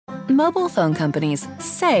Mobile phone companies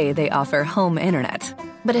say they offer home internet.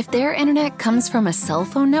 But if their internet comes from a cell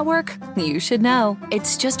phone network, you should know.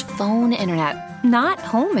 It's just phone internet, not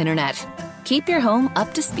home internet. Keep your home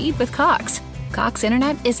up to speed with Cox. Cox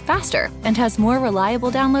internet is faster and has more reliable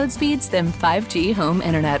download speeds than 5G home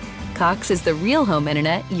internet. Cox is the real home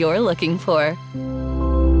internet you're looking for.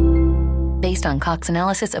 Based on Cox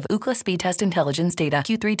analysis of Ookla speed test intelligence data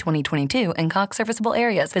Q3 2022 and Cox serviceable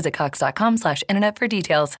areas, visit cox.com/internet for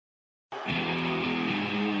details.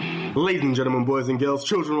 Ladies and gentlemen, boys and girls,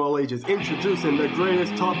 children of all ages, introducing the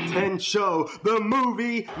greatest top 10 show, the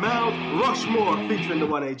movie Mount Rushmore, featuring the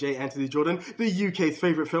one AJ Anthony Jordan, the UK's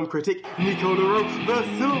favourite film critic, Nico Luro, the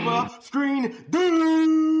Silver Screen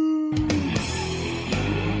Dude!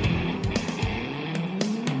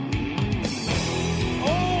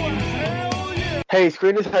 Hey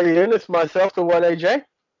screeners, how you doing? It's myself, the one AJ.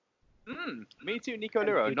 Me too, Nico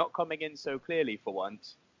Luro, not coming in so clearly for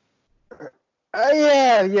once.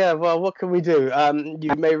 Yeah. Well, what can we do?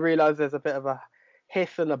 You may realise there's a bit of a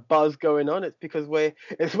hiss and a buzz going on. It's because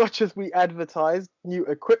as much as we advertised new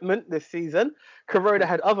equipment this season, Corona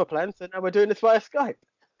had other plans, so now we're doing this via Skype.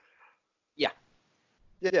 Yeah.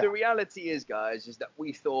 Yeah. The reality is, guys, is that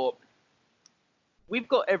we thought we've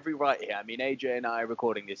got every right here. I mean, AJ and I are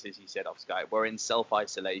recording this, as he said, off Skype. We're in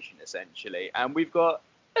self-isolation, essentially. And we've got,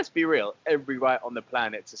 let's be real, every right on the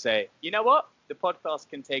planet to say, you know what? The podcast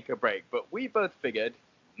can take a break. But we both figured,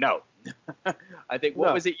 no. I think,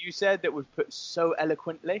 what was it you said that was put so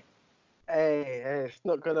eloquently? Hey, it's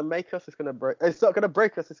not going to make us, it's going to break. It's not going to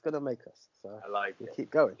break us, it's going to make us. So I like it.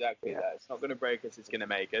 Keep going. Exactly that. It's not going to break us, it's going to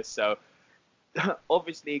make us. So,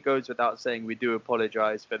 obviously, it goes without saying we do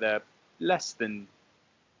apologize for the less than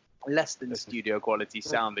studio quality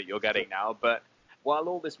sound that you're getting now. But while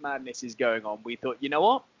all this madness is going on, we thought, you know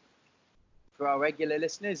what? For our regular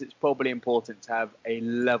listeners, it's probably important to have a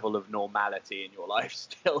level of normality in your life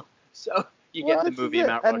still. So you get the movie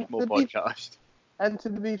Mount Rushmore podcast. And to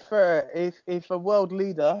be fair, if a world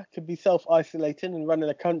leader could be self-isolating and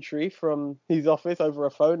running a country from his office over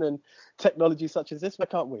a phone and technology such as this, why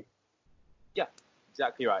can't we? Yeah,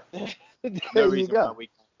 exactly right. There No you reason go. why we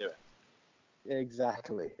can't do it.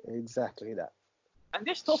 Exactly that. And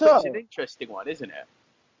this topic's an interesting one, isn't it?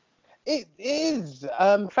 It is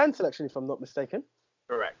fan selection, if I'm not mistaken.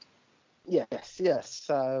 Correct. Yes.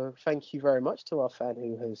 So thank you very much to our fan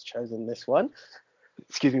who has chosen this one.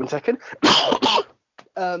 Excuse me 1 second. No,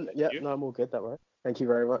 I'm all good. Don't worry. Thank you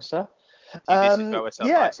very much, sir. This is where we're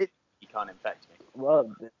you can't infect me.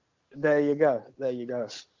 Well, there you go. You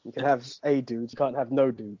can have a dude. You can't have no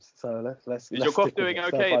dudes. So let's. Is your cough doing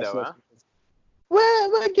okay though? Huh?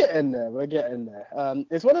 We're getting there.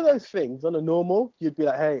 It's one of those things. On a normal, you'd be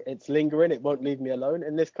like, hey, it's lingering. It won't leave me alone.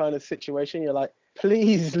 In this kind of situation, you're like,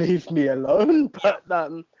 please leave me alone. But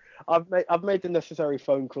I've made the necessary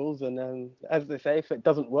phone calls, and as they say, if it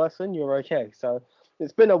doesn't worsen, you're okay. So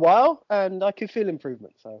it's been a while, and I can feel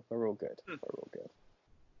improvement. So we're all good.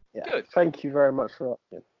 Yeah. Good. Thank you very much for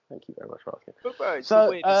asking. But bro, it's the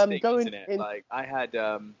weirdest thing, isn't it? Like I had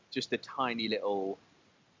just a tiny little,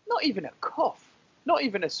 not even a cough. Not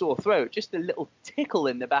even a sore throat, just a little tickle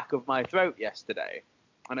in the back of my throat yesterday.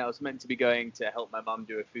 And I was meant to be going to help my mum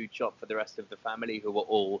do a food shop for the rest of the family who were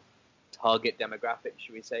all target demographics,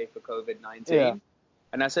 should we say, for COVID-19. Yeah.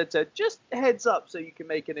 And I said to her, just heads up so you can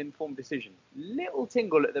make an informed decision. Little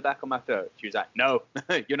tingle at the back of my throat. She was like, no,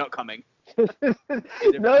 you're not coming.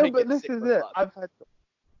 No, but this is it.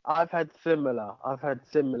 I've had similar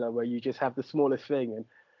where you just have the smallest thing and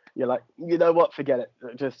you're like, you know what, forget it.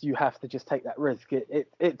 You have to just take that risk.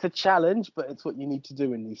 It's a challenge, but it's what you need to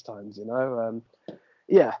do in these times, you know.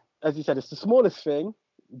 Yeah, as you said, it's the smallest thing,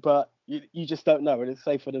 but you just don't know, and it's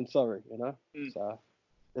safer than sorry, you know. So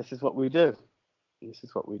this is what we do. And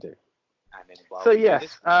then, so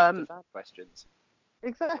yes, questions.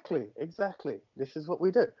 Exactly. This is what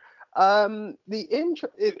we do.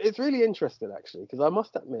 It's really interesting actually, because I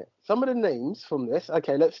must admit some of the names from this.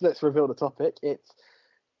 Okay, let's reveal the topic. It's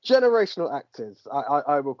generational actors,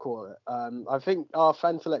 I will call it. I think our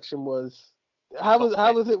fan selection was how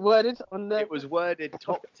was it worded on there? It was worded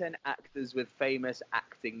top 10 actors with famous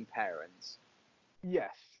acting parents.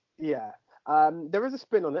 Yes, yeah. There is a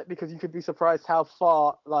spin on it because you could be surprised how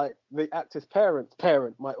far like the actor's parent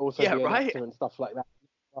might also be an actor and stuff like that.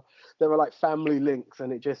 There were like family links,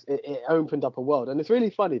 and it opened up a world. And it's really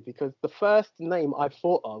funny because the first name I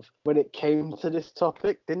thought of when it came to this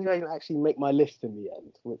topic didn't even actually make my list in the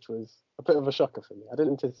end, which was a bit of a shocker for me. I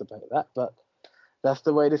didn't anticipate that, but that's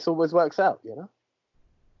the way this always works out, you know?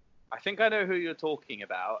 I think I know who you're talking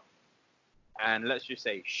about. And let's just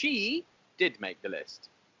say she did make the list.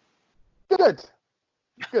 Good.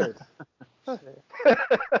 Good.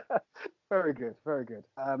 Very good. Very good.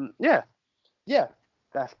 Yeah.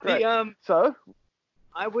 That's great. So,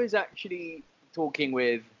 I was actually talking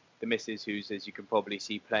with the missus, who's, as you can probably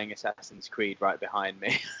see, playing Assassin's Creed right behind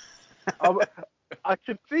me. I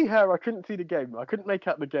could see her. I couldn't see the game. I couldn't make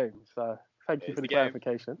out the game. So thank you for the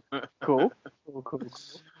clarification. Cool.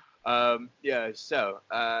 Yeah. So,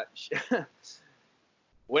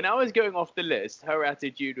 when I was going off the list, her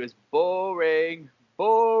attitude was boring,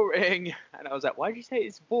 and I was like, "Why did you say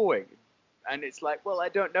it's boring?" And it's like, well, I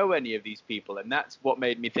don't know any of these people, and that's what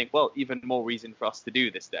made me think, well, even more reason for us to do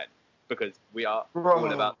this then, because we are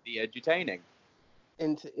all about the edutaining.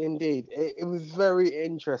 Indeed, it was very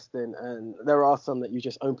interesting, and there are some that you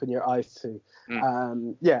just open your eyes to.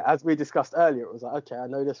 As we discussed earlier, it was like, okay, I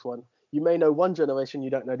know this one. You may know one generation, you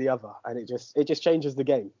don't know the other, and it just changes the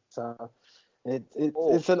game. So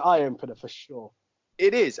it's an eye opener for sure.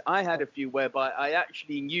 It is. I had a few whereby I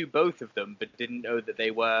actually knew both of them, but didn't know that they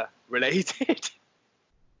were related.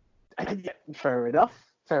 Fair enough.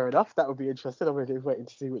 That would be interesting. I'm really waiting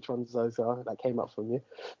to see which ones those are that came up from you.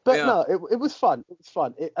 But no, it was fun. It was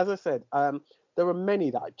fun. As I said, there were many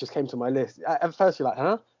that just came to my list. At first, you're like,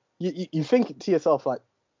 huh? You think to yourself, like,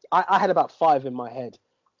 I had about 5 in my head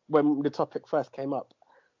when the topic first came up.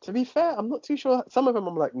 To be fair, I'm not too sure. Some of them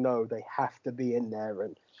I'm like, no, they have to be in there,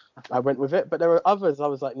 and I went with it. But there were others I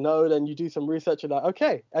was like, no. Then you do some research and like,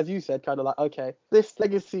 okay, as you said, kind of like, okay, this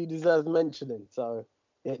legacy deserves mentioning, so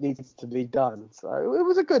it needs to be done. So it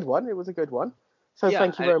was a good one. So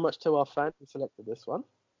thank you very much to our fan who selected this one.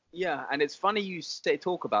 Yeah, and it's funny you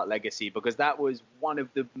talk about legacy, because that was one of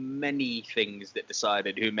the many things that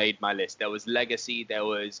decided who made my list. There was legacy, there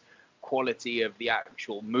was quality of the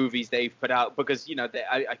actual movies they've put out, because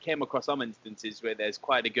I came across some instances where there's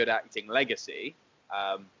quite a good acting legacy,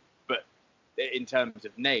 but in terms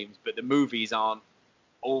of names, but the movies aren't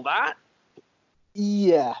all that.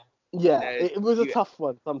 Yeah, it was a tough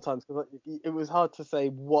one sometimes, because it was hard to say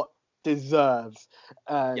what deserves,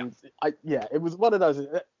 and it was one of those.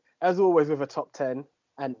 As always with a top 10,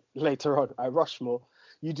 and later on a Rushmore,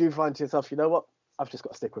 you do find to yourself, you know what? I've just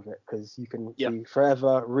got to stick with it, because you can be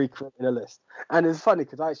forever recreating a list. And it's funny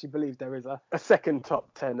because I actually believe there is a second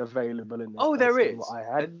top 10 available in this. Oh, there is. What I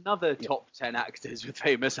had. Another top 10 actors with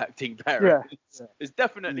famous acting parents. Yeah. It's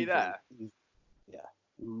definitely there. Yeah,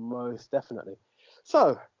 most definitely.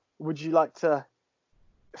 So, would you like to,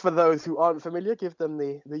 for those who aren't familiar, give them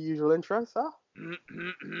the usual intro, sir?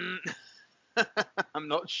 I'm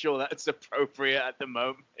not sure that's appropriate at the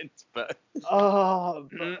moment, but...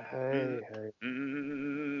 hey.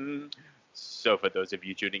 So for those of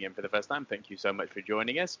you tuning in for the first time, thank you so much for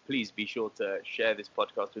joining us. Please be sure to share this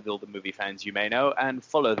podcast with all the movie fans you may know, and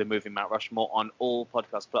follow the Movie Mount Rushmore on all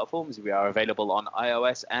podcast platforms. We are available on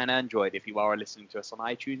iOS and Android. If you are listening to us on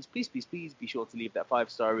iTunes, please be sure to leave that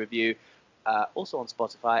 5-star review. Also on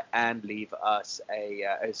Spotify, and leave us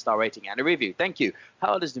a star rating and a review. Thank you.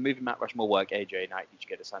 How does the Movie Mount Rushmore work? AJ and I each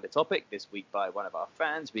get assigned a topic this week by one of our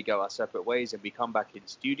fans. We go our separate ways, and we come back in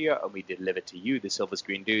studio and we deliver to you, the Silver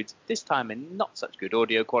Screen dudes, this time in not such good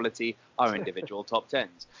audio quality, our individual top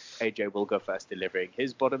 10s. AJ will go first, delivering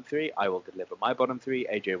his bottom 3. I will deliver my bottom 3.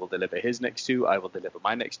 AJ will deliver his next 2. I will deliver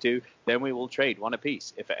my next 2. Then we will trade one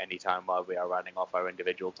apiece. If at any time while we are rounding off our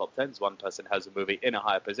individual top 10s, one person has a movie in a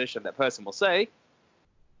higher position, that person will say,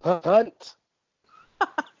 punt.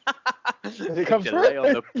 Did it come delay through?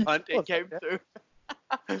 On the punt, it came through.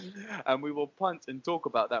 And we will punt and talk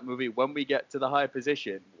about that movie when we get to the high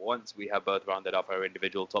position. Once we have both rounded off our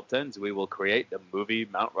individual top 10s, we will create the Movie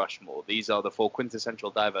Mount Rushmore. These are the 4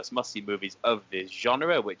 quintessential diverse must-see movies of this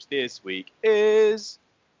genre, which this week is...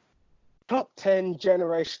 Top 10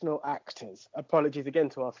 generational actors. Apologies again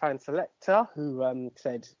to our fan selector, who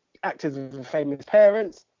said actors with famous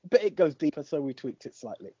parents, but it goes deeper, so we tweaked it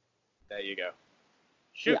slightly. There you go.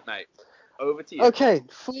 Shoot, mate. Over to you. Okay,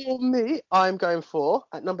 for me, I'm going for,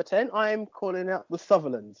 at number 10, I'm calling out the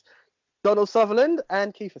Sutherlands. Donald Sutherland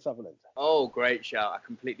and Kiefer Sutherland. Oh, great shout. I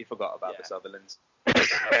completely forgot about the Sutherlands.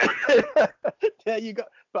 Yeah, you got,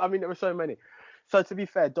 but I mean, there were so many. So to be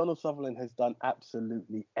fair, Donald Sutherland has done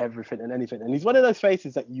absolutely everything and anything. And he's one of those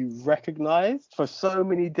faces that you recognize for so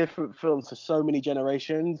many different films, for so many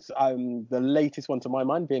generations. The latest one to my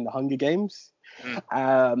mind being The Hunger Games.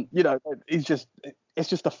 You know, it's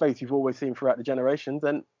just a face you've always seen throughout the generations.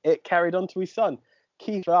 And it carried on to his son.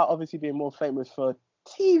 Kiefer obviously being more famous for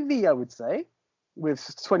TV, I would say,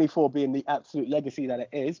 with 24 being the absolute legacy that it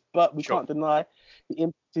is. But we can't deny the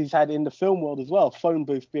impact he's had in the film world as well. Phone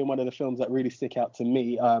Booth being one of the films that really stick out to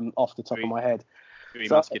me off the top of my head. Three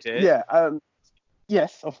Musketeers? Yeah.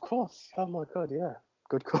 Yes, of course. Oh my God, yeah.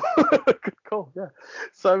 Good call. Good call. Yeah,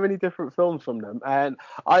 so many different films from them, and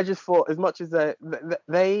I just thought, as much as they've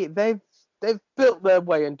built their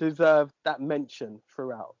way and deserve that mention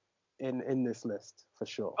throughout in this list for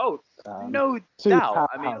sure. Oh, no doubt.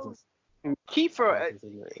 I mean,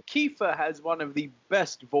 Kiefer has one of the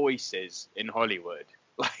best voices in Hollywood.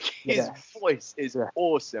 Like his voice is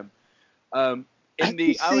awesome. Go on,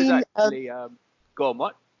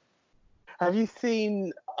 what? Have you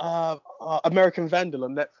seen American Vandal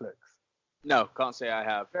on Netflix? No, can't say I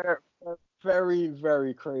have. Very,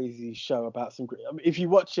 very crazy show about some. I mean, if you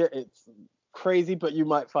watch it, it's crazy, but you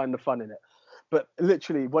might find the fun in it. But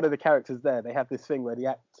literally, one of the characters there, they have this thing where the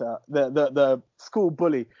actor, the school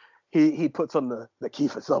bully, he puts on the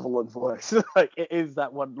Kiefer Sutherland voice. Like, it is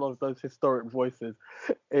that one of those historic voices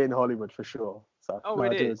in Hollywood for sure. So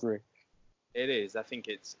I do agree. It is. I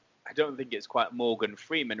don't think it's quite Morgan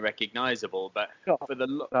Freeman recognizable, but for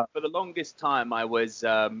the longest time, I was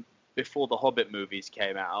before the Hobbit movies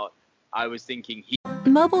came out, I was thinking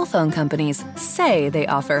Mobile phone companies say they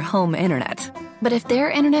offer home internet. But if their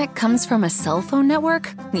internet comes from a cell phone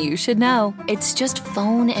network, you should know. It's just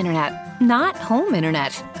phone internet, not home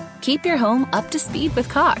internet. Keep your home up to speed with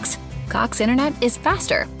Cox. Cox internet is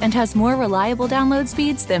faster and has more reliable download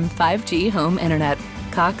speeds than 5G home internet.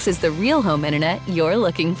 Cox is the real home internet you're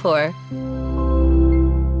looking for.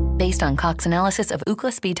 Based on Cox analysis of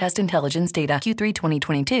Ookla speed test intelligence data Q3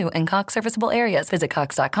 2022 and Cox serviceable areas, visit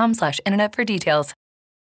cox.com/internet for details.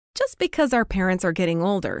 Just because our parents are getting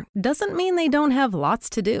older doesn't mean they don't have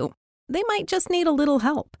lots to do. They might just need a little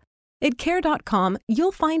help. At Care.com,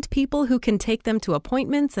 you'll find people who can take them to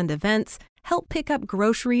appointments and events, help pick up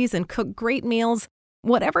groceries and cook great meals.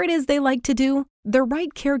 Whatever it is they like to do, the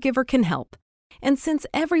right caregiver can help. And since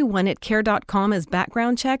everyone at Care.com is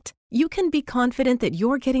background checked, you can be confident that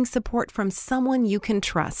you're getting support from someone you can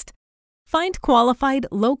trust. Find qualified,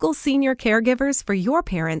 local senior caregivers for your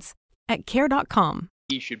parents at Care.com.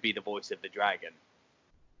 He should be the voice of the dragon.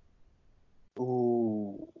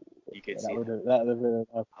 Ooh. You can see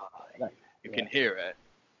that. You can hear it.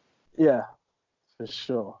 Yeah, for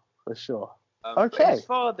sure. Okay. His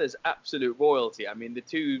father's absolute royalty. I mean, the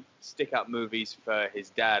two stick-up movies for his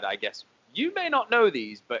dad, I guess. You may not know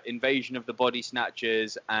these, but Invasion of the Body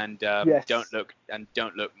Snatchers and Don't Look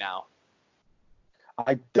Now.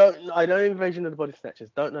 I know Invasion of the Body Snatchers.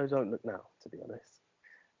 Don't Look Now, to be honest.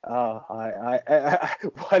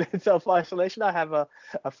 While in self-isolation, I have a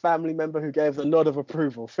family member who gave a nod of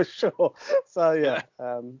approval for sure. So yeah,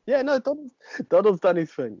 Donald's done his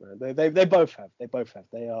thing, man. They both have.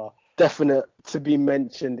 They are definite to be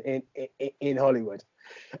mentioned in Hollywood.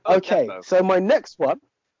 Okay, so my next one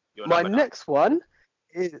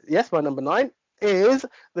is my number 9 is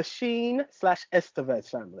the Sheen/Estevez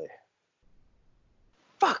family.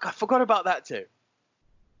 Fuck, I forgot about that too.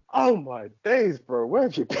 Oh my days, bro! Where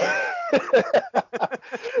have you been?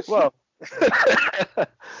 Well,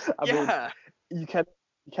 I mean, you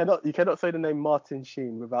cannot say the name Martin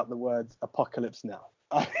Sheen without the words "Apocalypse Now."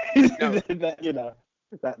 No.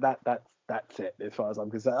 That's it as far as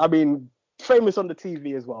I'm concerned. I mean, famous on the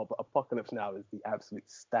TV as well, but Apocalypse Now is the absolute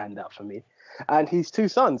standout for me. And his two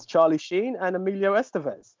sons, Charlie Sheen and Emilio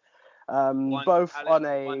Estevez, one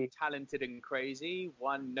talented and crazy,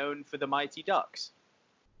 one known for the Mighty Ducks.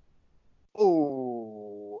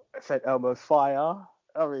 Oh, St. Elmo's Fire.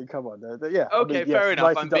 I mean, come on. Yeah. Okay, fair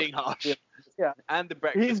enough. I'm being harsh. Yeah. And the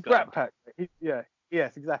Breakfast He's Club. Brat Pack.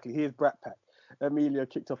 Yes, exactly. He is Brat Pack. Emilio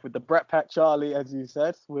kicked off with the Brat Pack. Charlie, as you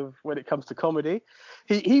said, when it comes to comedy.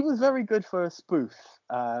 He was very good for a spoof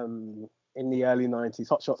in the early 90s.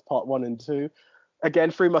 Hot Shots Part 1 and 2. Again,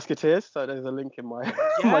 Three Musketeers. So there's a link in my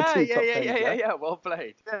my top page. Yeah. Well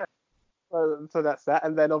played. Yeah. So that's that.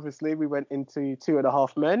 And then obviously we went into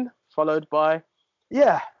 2.5 Men, followed by,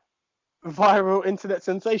 viral internet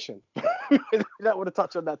sensation. We don't want to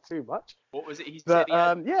touch on that too much. What was it? He said he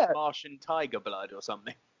had Martian tiger blood or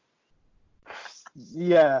something.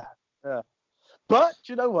 Yeah. But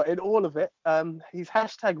you know what? In all of it, his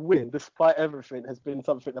 #win, despite everything, has been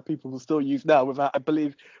something that people will still use now without, I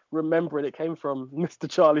believe, remembering it came from Mr.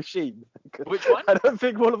 Charlie Sheen. Which one? I don't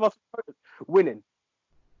think all of us winning.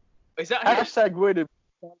 Is that #winning?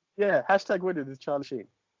 Yeah, #winning is Charlie Sheen.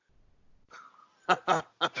 Of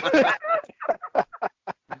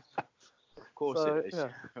course it is. Yeah.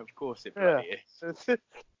 Of course it bloody is.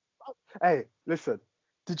 Hey, listen.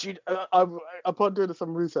 Did you? Upon doing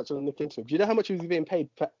some research on Nick into it, do you know how much he was being paid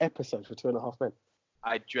per episode for 2.5 Men?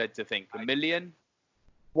 I dread to think. $1 million?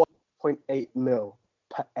 1.8 mil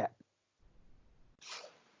per ep.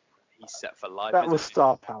 He's set for life. That was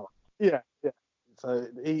star power. Yeah. So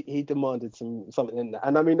he demanded something in that,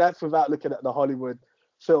 and I mean that's without looking at the Hollywood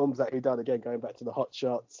films that he done, again, going back to the Hot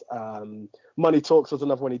Shots. Money Talks was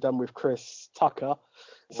another one he done with Chris Tucker.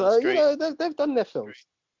 So, you know, they've done their films.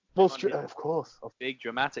 Wall Street, of course. Big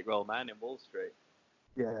dramatic role, man, in Wall Street.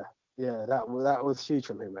 Yeah, that was huge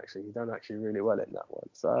from him, actually. He done actually really well in that one.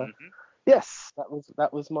 So, yes,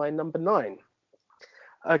 that was my number 9.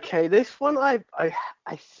 Okay, this one I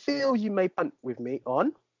feel you may punt with me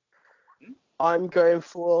on. I'm going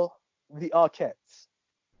for the Arquettes.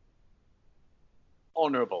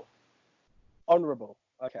 Honourable.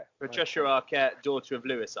 Okay. Patricia Arquette, daughter of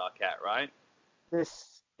Louis Arquette, right?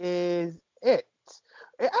 This is it.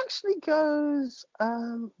 It actually goes.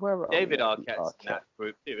 Where are David Arquette's in that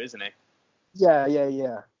group too, isn't he?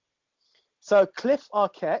 Yeah. So Cliff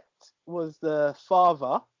Arquette was the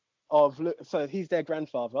father of. So he's their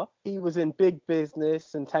grandfather. He was in Big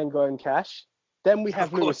Business and Tango and Cash. Then we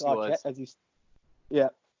have Louis Arquette, as you. Yeah.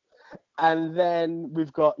 And then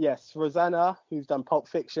we've got, Rosanna, who's done Pulp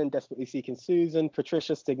Fiction, Desperately Seeking Susan,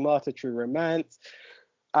 Patricia, Stigmata, True Romance,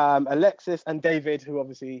 Alexis, and David, who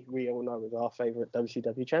obviously we all know is our favourite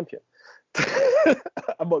WCW champion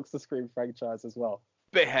amongst the Scream franchise as well.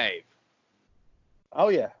 Behave. Oh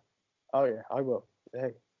yeah, I will.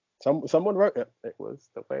 Hey, someone wrote it. It was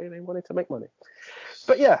the way they wanted to make money.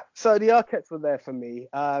 But yeah, so the Arquettes were there for me.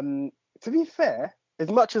 To be fair, as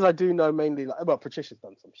much as I do know mainly, Patricia's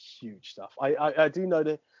done some huge stuff. I do know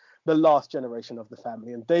the last generation of the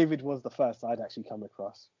family, and David was the first I'd actually come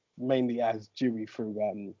across, mainly as Dewey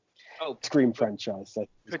through Scream franchise. So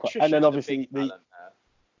and then obviously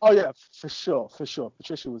for sure.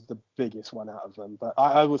 Patricia was the biggest one out of them, but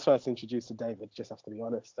I was first introduced to David, just have to be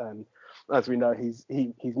honest. And as we know, his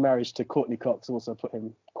marriage to Courtney Cox also put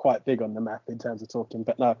him quite big on the map in terms of talking.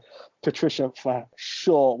 But no, Patricia for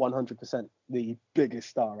sure, 100% the biggest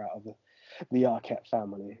star out of the Arquette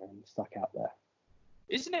family and stuck out there.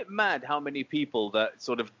 Isn't it mad how many people that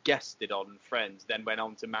sort of guested on Friends then went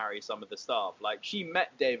on to marry some of the staff? Like, she met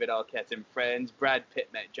David Arquette in Friends, Brad Pitt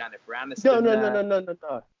met Jennifer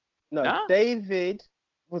Aniston. No. David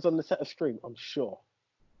was on the set of Scream, I'm sure.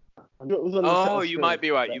 It was on the set of you might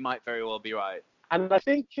be right. You might very well be right. And I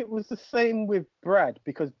think it was the same with Brad,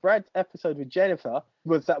 because Brad's episode with Jennifer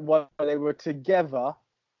was that one where they were together.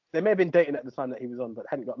 They may have been dating at the time that he was on, but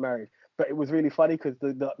hadn't got married. But it was really funny because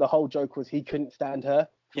the whole joke was he couldn't stand her.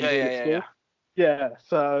 Yeah.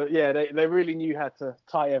 So they really knew how to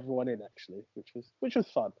tie everyone in, actually, which was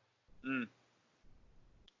fun.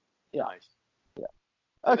 Yeah. Nice. Yeah.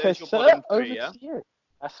 Okay, so over to you.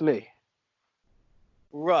 That's me.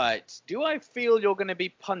 Right. Do I feel you're going to be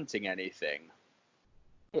punting anything?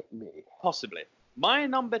 Hit me. Possibly. My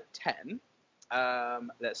number 10.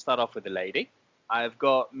 Let's start off with a lady. I've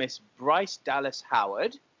got Miss Bryce Dallas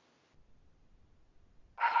Howard.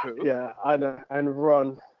 Who? Yeah, I know. And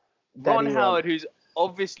Ron Howard, who's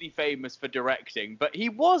obviously famous for directing, but he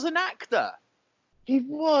was an actor. He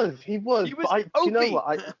was. But you know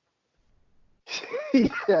what?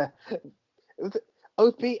 Yeah. It was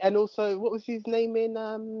Opie, and also, what was his name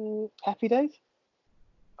in Happy Days?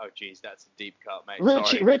 Oh, geez, that's a deep cut, mate.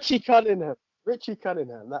 Richie Cunningham.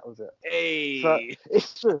 That was it. Hey. So,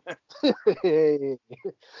 it's true.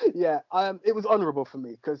 Yeah, it was honourable for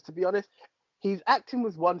me because, to be honest, his acting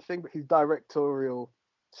was one thing, but his directorial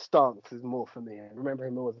stance is more for me. I remember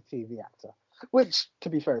him more as a TV actor, which, to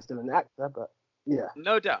be fair, is still an actor, but yeah.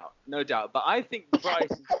 No doubt. But I think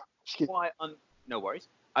Bryce is quite no worries.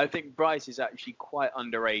 I think Bryce is actually quite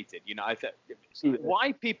underrated. You know,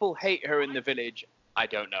 why people hate her in The Village, I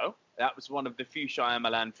don't know. That was one of the few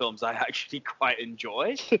Shyamalan films I actually quite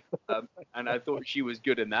enjoy. And I thought she was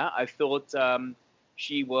good in that. I thought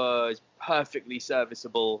she was perfectly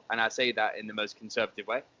serviceable, and I say that in the most conservative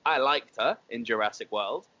way. I liked her in Jurassic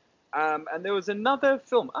World. And there was another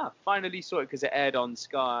film. Finally saw it because it aired on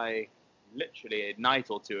Sky literally a night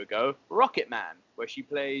or two ago. Rocket Man, where she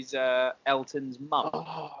plays Elton's mum.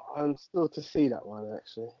 Oh, I'm still to see that one,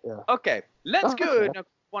 actually. Yeah. Okay, let's go to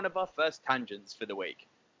one of our first tangents for the week.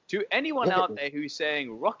 To anyone out there who's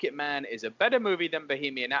saying Rocket Man is a better movie than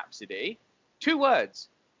Bohemian Rhapsody, 2 words: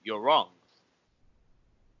 you're wrong.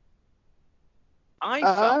 I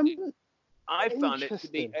found it to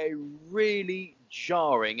be a really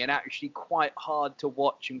jarring and actually quite hard to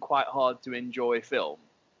watch and quite hard to enjoy film.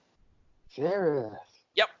 Serious?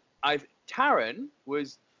 Yep. Taron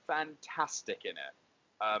was fantastic in it.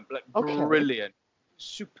 Brilliant.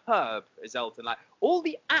 Superb as Elton. Like, all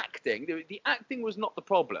the acting was not the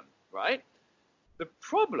problem, right? The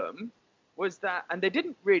problem was that, and they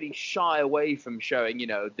didn't really shy away from showing,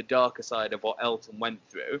 the darker side of what Elton went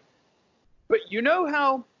through. But you know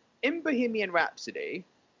how in Bohemian Rhapsody,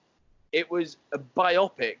 it was a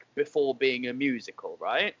biopic before being a musical,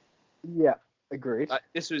 right? Yeah, agreed.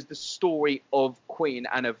 This was the story of Queen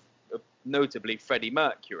and of notably Freddie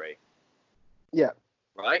Mercury. Yeah.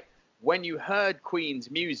 Right? When you heard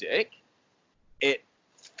Queen's music, it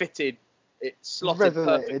fitted, it slotted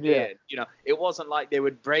perfectly in. You know, it wasn't like they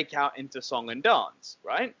would break out into song and dance,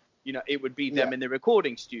 right? You know, it would be them in the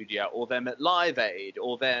recording studio, or them at Live Aid,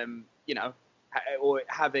 or them, you know, or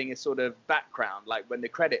having a sort of background, like when the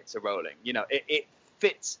credits are rolling. You know, it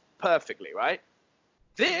fits perfectly, right?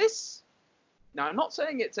 This, now I'm not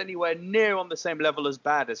saying it's anywhere near on the same level as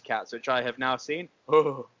Bad as Cats, which I have now seen.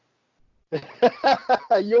 Oh.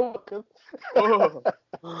 You're welcome.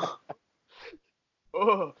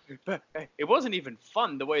 Oh, but it wasn't even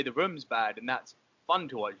fun the way the room's bad, and that's fun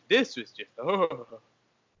to watch. This was just,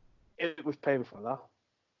 It was painful, huh?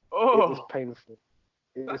 Oh. It was painful.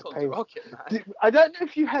 It was painful. Rocket, man. I don't know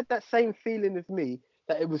if you had that same feeling as me,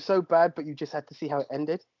 that it was so bad, but you just had to see how it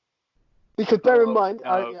ended. Because bear in mind,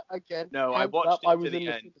 I watched it I was to in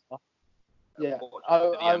the end. Cinema. Yeah,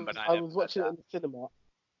 I was watching it in the cinema,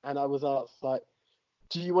 and I was asked, like,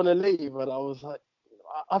 do you want to leave? And I was like,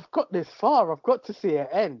 I've got this far, I've got to see it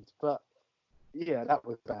end. But yeah, that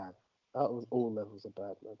was bad. That was all levels of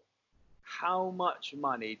bad, man. How much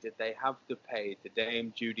money did they have to pay to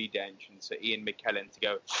Dame Judi Dench and Sir Ian McKellen to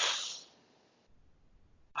go,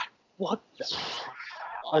 what the fuck?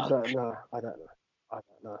 I don't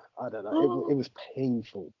know. It was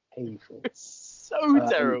painful. It's so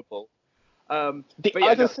terrible. Only thing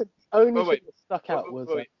that stuck out was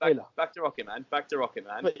back to Rocket Man.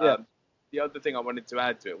 But, yeah. The other thing I wanted to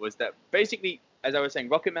add to it was that basically, as I was saying,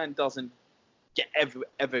 Rocket Man doesn't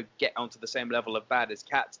ever get onto the same level of bad as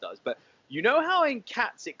Cats does. But you know how in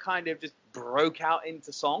Cats it kind of just broke out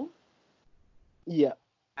into song? Yeah.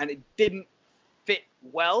 And it didn't fit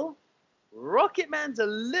well? Rocket Man's a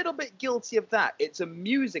little bit guilty of that. It's a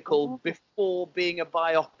musical before being a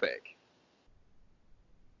biopic.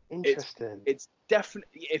 Interesting. It's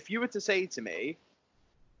definitely, if you were to say to me,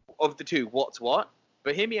 of the two, what's what?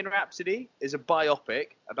 Bohemian Rhapsody is a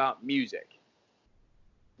biopic about music.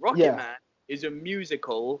 Rocket Man is a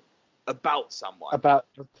musical about someone. About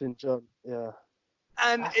Elton John, yeah.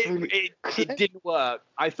 And it didn't work.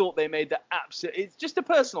 I thought they made the absolute... It's just a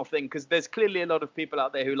personal thing, because there's clearly a lot of people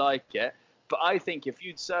out there who like it. But I think if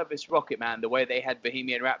you'd service Rocket Man the way they had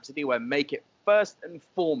Bohemian Rhapsody, where make it first and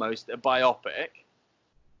foremost a biopic,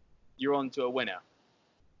 you're on to a winner.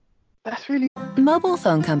 That's really... Mobile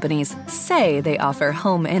phone companies say they offer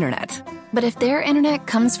home internet. But if their internet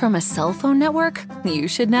comes from a cell phone network, you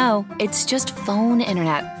should know. It's just phone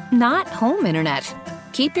internet, not home internet.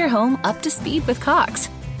 Keep your home up to speed with Cox.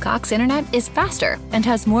 Cox internet is faster and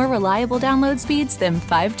has more reliable download speeds than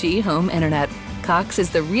 5G home internet. Cox is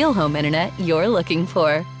the real home internet you're looking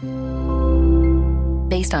for.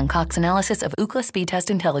 Based on Cox analysis of Ookla speed test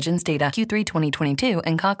intelligence data Q3 2022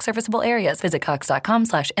 and Cox serviceable areas, visit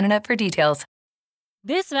cox.com/internet for details.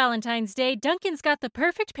 This Valentine's Day, Dunkin's got the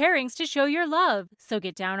perfect pairings to show your love. So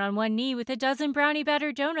get down on one knee with a dozen brownie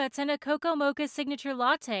batter donuts and a Cocoa Mocha signature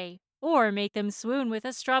latte. Or make them swoon with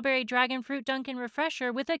a strawberry dragon fruit Dunkin'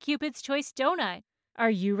 refresher with a Cupid's Choice donut. Are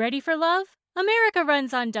you ready for love? America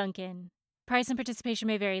runs on Dunkin'. Price and participation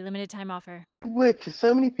may vary. Limited time offer. Weird, because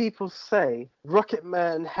so many people say Rocket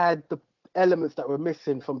Man had the elements that were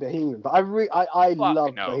missing from Bohemian, but I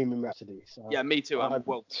love Bohemian Rhapsody. So yeah, me too.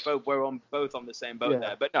 We're both on the same boat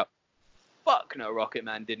there. But no, fuck no, Rocket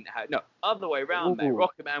Man didn't have... No, other way around, mate.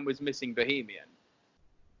 Rocket Man was missing Bohemian.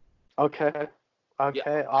 Okay.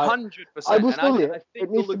 Yeah, 100%. I think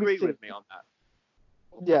you'll agree with me on that.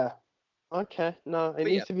 Yeah. Okay. No, it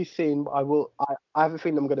needs to be seen. I have a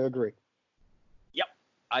feeling I'm going to agree. Yep,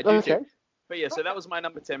 I do too. But yeah, so that was my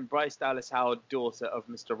number 10, Bryce Dallas Howard, daughter of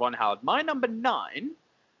Mr. Ron Howard. My number 9,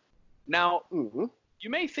 now, you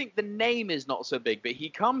may think the name is not so big, but he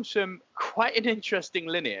comes from quite an interesting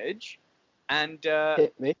lineage. And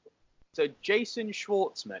hit me. So Jason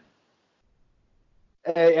Schwartzman.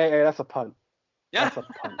 Hey, that's a pun. Yeah.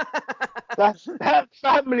 That's a pun. that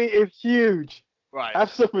family is huge. Right.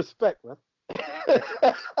 Have some respect, man.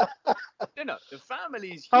 No, the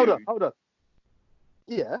family's huge. Hold on.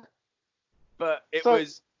 Yeah. But it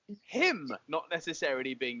was him not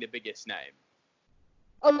necessarily being the biggest name.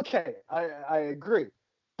 Okay, I agree.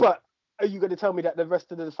 But are you going to tell me that the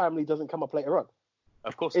rest of the family doesn't come up later on?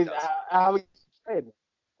 Of course it does. How are you saying?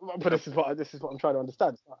 But this is what I'm trying to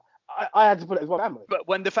understand. I had to put it as one family. But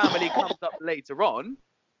when the family comes up later on,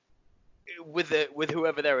 with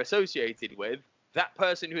whoever they're associated with, that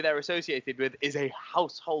person who they're associated with is a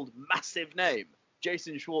household massive name.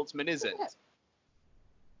 Jason Schwartzman isn't.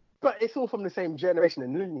 But it's all from the same generation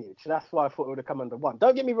and lineage. That's why I thought it would have come under one.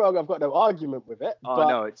 Don't get me wrong, I've got no argument with it. Oh,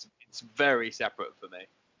 no, it's very separate for me.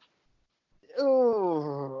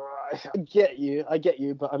 Oh, I get you.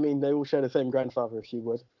 But I mean, they all share the same grandfather, if you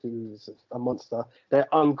would, who's a monster. Their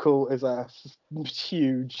uncle is a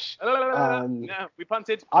huge. No, we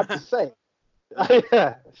punted. I'm just saying.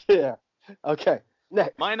 Yeah. Okay.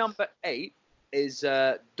 Next. My number 8 is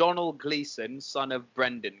Donald Gleeson, son of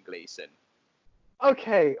Brendan Gleeson.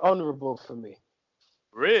 Okay, honourable for me.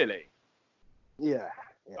 Really? Yeah.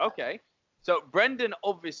 Okay. So Brendan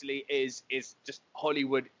obviously is just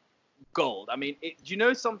Hollywood gold. I mean, do you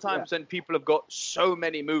know sometimes when people have got so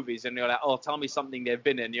many movies and you're like, oh, tell me something they've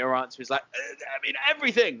been in, your answer is like, I mean,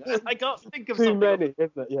 everything. I can't think of something. Too many,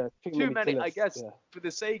 isn't it? Yeah. Too many. I guess for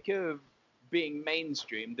the sake of being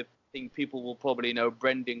mainstream, the thing people will probably know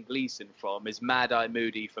Brendan Gleeson from is Mad Eye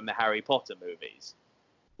Moody from the Harry Potter movies.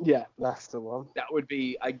 Yeah, that's the one. That would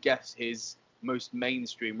be, I guess, his most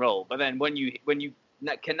mainstream role. But then when you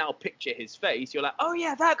can now picture his face, you're like, oh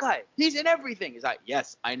yeah, that guy, he's in everything. It's like,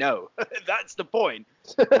 yes, I know. That's the point.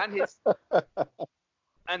 And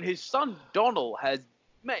his son Donald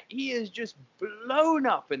he has just blown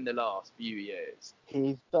up in the last few years.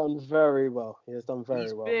 He's done very well. He's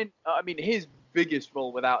been, I mean, his biggest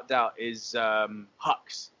role without doubt is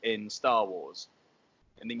Hux in Star Wars.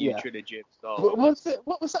 In the new trilogy of Star Wars.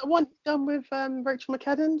 What was that one done with Rachel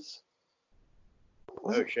McAdams?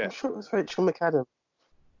 Shit. I'm sure it was Rachel McAdams.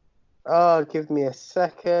 Oh, give me a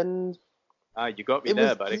second. You got me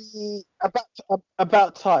there, buddy.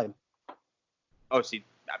 About Time. Oh, see,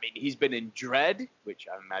 I mean, he's been in Dredd, which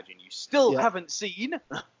I imagine you still haven't seen.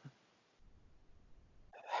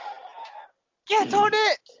 Get on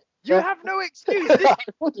it! You have no excuse.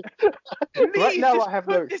 Right now, I have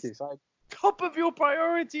no excuse. Top of your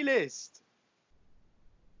priority list.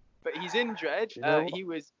 But he's in Dredd. He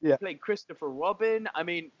played Christopher Robin. I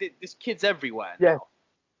mean, this kid's everywhere now.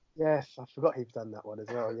 Yes, I forgot he'd done that one as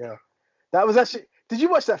well. Yeah, that was actually. Did you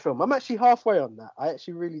watch that film? I'm actually halfway on that. I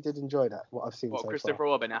actually really did enjoy that. What I've seen so Christopher far.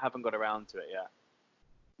 Robin? I haven't got around to it yet.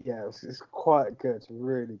 Yeah, it's quite good.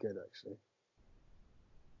 Really good, actually.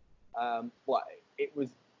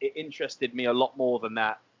 It interested me a lot more than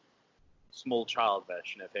that small child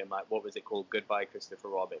version of him. Like, what was it called? Goodbye, Christopher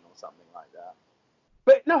Robin, or something like that.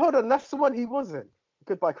 But no, hold on. That's the one he was in.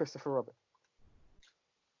 Goodbye, Christopher Robin.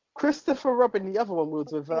 Christopher Robin, the other one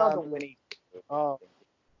was with.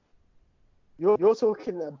 You're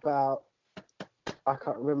talking about. I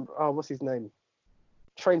can't remember. Oh, what's his name?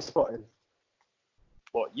 Trainspotting.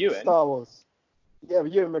 What, Ewan? Star Wars. Yeah,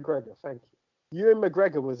 Ewan McGregor. Thank you. Ewan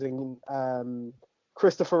McGregor was in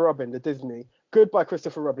Christopher Robin, the Disney. Goodbye,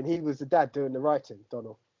 Christopher Robin. He was the dad doing the writing,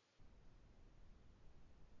 Donald.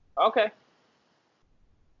 Okay.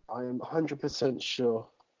 I am 100% sure.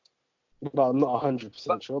 Well, I'm not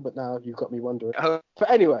 100% sure, but now you've got me wondering. But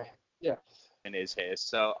anyway, yeah. Is here.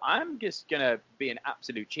 So I'm just going to be an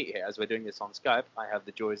absolute cheat here. As we're doing this on Skype, I have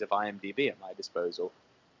the joys of IMDb at my disposal.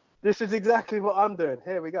 This is exactly what I'm doing.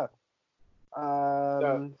 Here we go.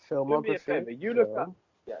 Filmography. Do me a favor. You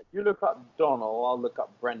look up Donald. I'll look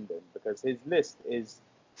up Brendan, because his list is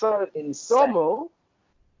so insane. Donald.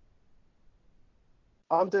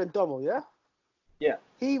 I'm doing Donald, yeah? Yeah.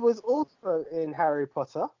 He was also in Harry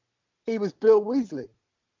Potter. He was Bill Weasley.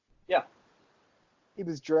 Yeah. He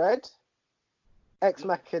was Dredd. Ex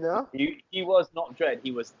Machina. He was not Dredd.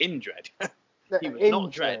 He was in Dredd. He was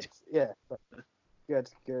not Dredd. Yeah.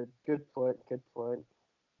 Good point.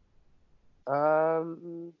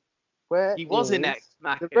 Where he was in Ex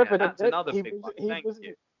Machina. That's another big one. Thank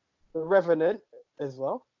you. The Revenant as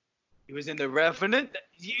well. He was in The Revenant.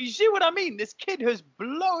 You see what I mean? This kid has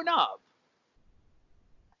blown up.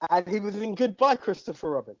 And he was in Goodbye,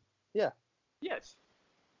 Christopher Robin. Yeah. Yes.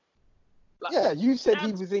 Yeah, you said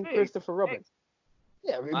he was in Christopher Robin.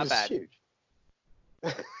 Yeah, it was huge.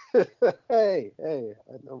 Hey, I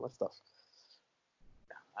know my stuff.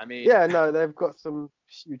 I mean, yeah, no, they've got some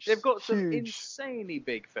huge. They've got some insanely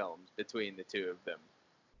big films between the two of them.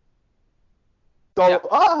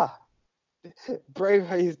 Brave.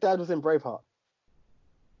 His dad was in Braveheart.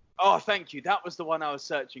 Oh, thank you. That was the one I was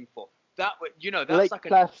searching for. That's Lake like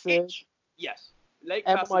Placid. an itch. Yes, Lake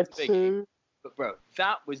Placid. MI2. But bro,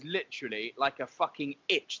 that was literally like a fucking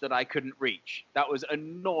itch that I couldn't reach. That was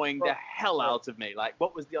annoying the hell out of me. Like,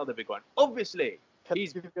 what was the other big one? Obviously,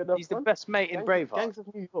 he's the best mate in Braveheart. Gangs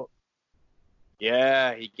of New York.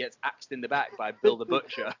 Yeah, he gets axed in the back by Bill the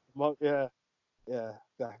Butcher. Yeah,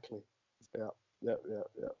 exactly. Yeah.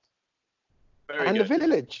 Very and good. The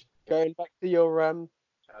Village. Going back to your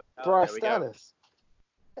Bryce Dallas.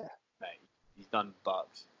 Yeah. Mate, he's done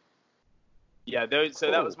bucks. Yeah,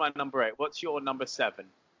 that was my number 8. What's your number 7?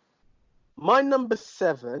 My number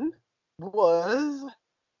 7 was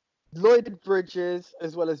Lloyd Bridges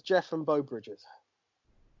as well as Jeff and Beau Bridges.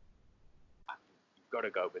 You've got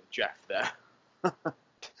to go with Jeff there.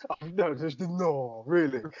 No,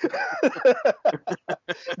 really.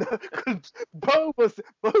 Beau was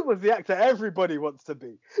the actor everybody wants to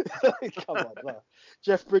be. Come on, no.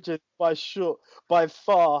 Jeff Bridges by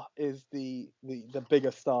far is the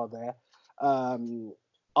bigger star there.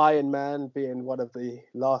 Iron Man being one of the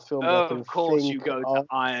last films I can think of. Of course you go to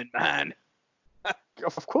Iron Man.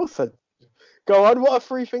 Of course I go on. What are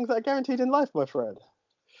 3 things that are guaranteed in life, my friend?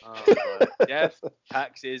 Death,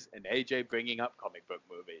 taxes, and AJ bringing up comic book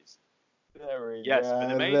movies. There we go. For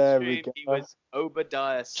the mainstream, he was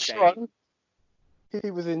Obadiah Stane. He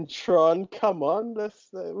was in Tron. Come on,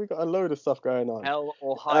 we got a load of stuff going on. Hell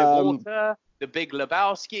or High Water, The Big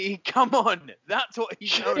Lebowski. Come on, that's what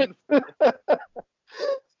he's known for.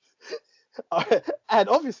 And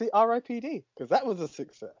obviously R.I.P.D. because that was a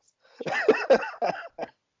success.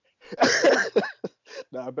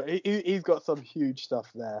 No, but he's got some huge stuff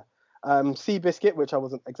there. Seabiscuit, which I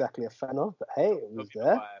wasn't exactly a fan of, but hey, it was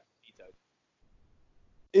there.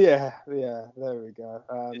 Yeah, there we go.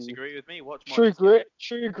 Disagree with me? Watch True Grit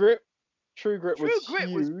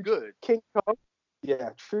was good. King Kong.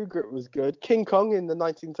 Yeah, True Grit was good. King Kong in the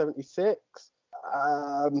 1976.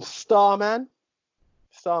 Starman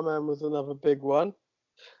was another big one.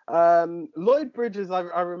 Lloyd Bridges,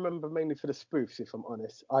 I remember mainly for the spoofs, if I'm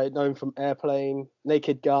honest. I know him from Airplane,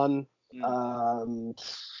 Naked Gun. I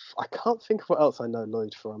can't think of what else I know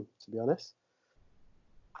Lloyd from, to be honest.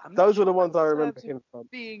 Those were the ones I remember him from.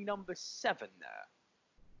 Being number 7 there.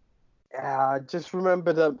 Yeah, I just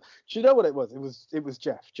remember them. Do you know what it was? It was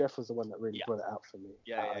Jeff. Jeff was the one that really brought it out for me.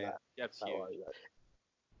 Yeah. Jeff's huge.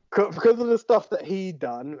 Because of the stuff that he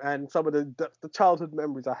done and some of the childhood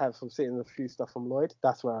memories I have from seeing a few stuff from Lloyd,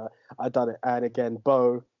 that's where I done it. And again,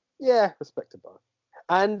 Beau, respect to Beau.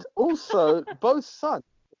 And also, Beau's son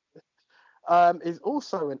is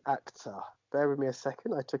also an actor. Bear with me a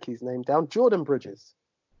second. I took his name down. Jordan Bridges,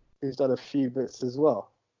 who's done a few bits as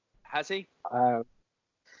well. Has he?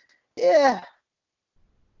 Yeah.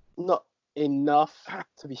 Not enough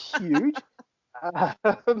to be huge.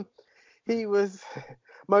 He was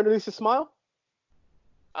Mona Lisa Smile.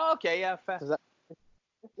 Oh, okay, yeah, fair.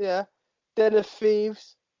 Yeah. Den of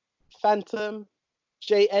Thieves, Phantom,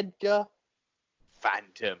 J. Edgar.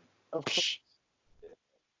 Phantom. Of course.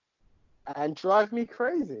 And Drive Me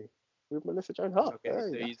Crazy with Melissa Joan Hart. Okay,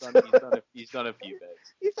 so he's done a few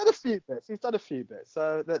bits. He's done a few bits.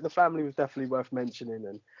 So the family was definitely worth mentioning,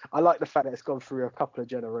 and I like the fact that it's gone through a couple of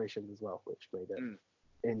generations as well, which made it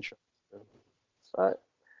interesting. So,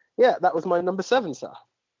 yeah, that was my number 7, sir.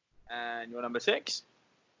 And your number 6?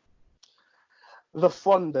 The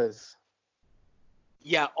Fondas.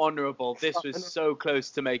 Yeah, honourable. This was so close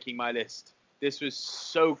to making my list. This was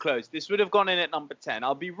so close. This would have gone in at number 10.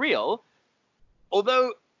 I'll be real.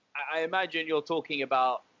 Although I imagine you're talking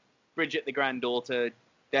about Bridget the granddaughter,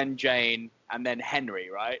 then Jane, and then Henry,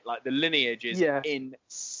 right? Like the lineage is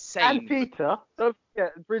insane. And Peter. Don't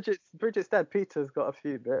forget, Bridget's dad Peter's got a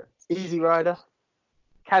few bits. Easy Rider,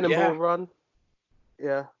 Cannonball Run.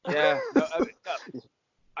 Yeah. Yeah. No,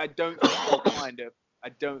 I don't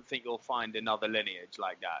think you'll find another lineage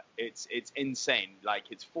like that. It's insane. Like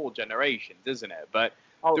it's 4 generations, isn't it? But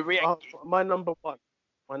my number one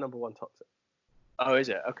tops it. Oh, is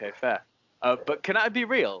it? Okay, fair. But can I be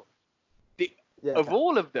real?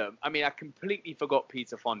 All of them, I mean, I completely forgot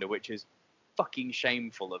Peter Fonda, which is fucking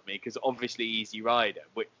shameful of me because obviously Easy Rider.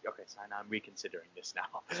 So now I'm reconsidering this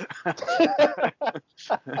now.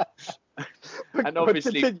 And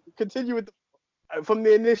obviously, continue with from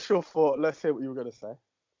the initial thought. Let's hear what you were going to say.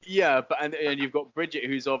 Yeah, but and you've got Bridget,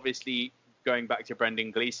 who's obviously going back to Brendan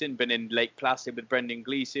Gleeson, been in Lake Placid with Brendan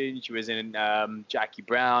Gleeson. She was in Jackie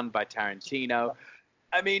Brown by Tarantino.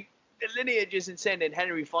 I mean, the lineage is insane. And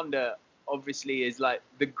Henry Fonda obviously is like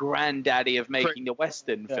the granddaddy of making the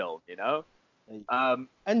Western film, you know?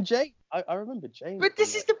 And Jane, I remember Jane. But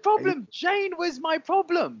this is the problem. Jane was my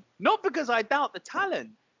problem. Not because I doubt the talent.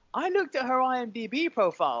 I looked at her IMDb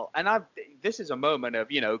profile, and this is a moment of,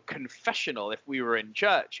 confessional if we were in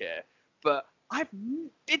church here, but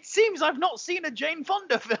it seems I've not seen a Jane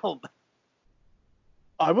Fonda film.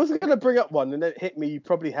 I was going to bring up one, and then it hit me. You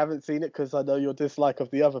probably haven't seen it because I know your dislike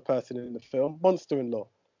of the other person in the film, Monster-in-Law.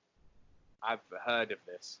 I've heard of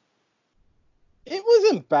this. It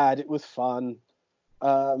wasn't bad. It was fun.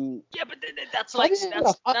 Yeah, but that's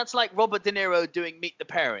like Robert De Niro doing Meet the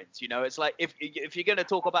Parents. It's like if you're going to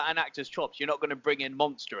talk about an actor's chops, you're not going to bring in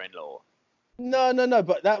Monster-in-Law. No.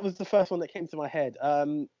 But that was the first one that came to my head.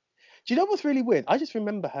 Do you know what's really weird? I just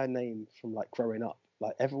remember her name from like growing up.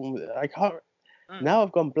 Like everyone, I can't. Now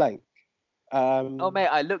I've gone blank. Oh mate,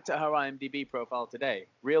 I looked at her IMDb profile today.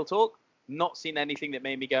 Real talk, not seen anything that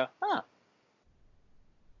made me go, huh.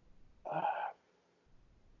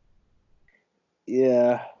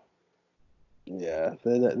 Yeah.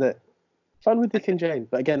 They're fun with Dick and Jane,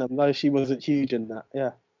 but again, I know she wasn't huge in that.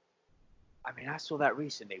 Yeah. I mean, I saw that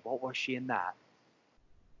recently. What was she in that?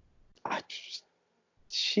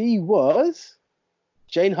 She was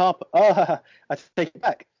Jane Harper. Oh, I take it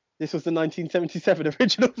back. This was the 1977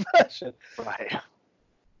 original version. Right.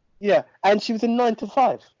 Yeah, and she was in 9 to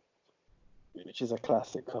 5, which is a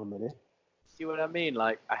classic comedy. See what I mean?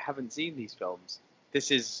 Like, I haven't seen these films.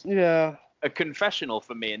 This is a confessional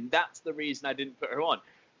for me, and that's the reason I didn't put her on.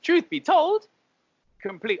 Truth be told,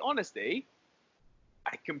 complete honesty,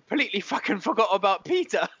 I completely fucking forgot about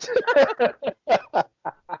Peter.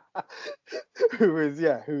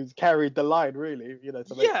 who's carried the line, really,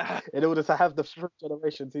 in order to have the first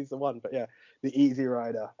generations, he's the one. But yeah, the Easy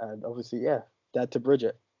Rider, and obviously, Dad to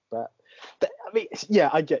Bridget. But I mean,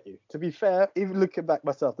 I get you. To be fair, even looking back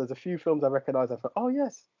myself, there's a few films I recognise. I thought, oh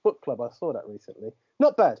yes, Book Club, I saw that recently.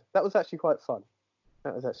 Not bad. That was actually quite fun.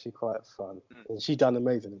 And she done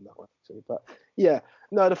amazing in that one actually. But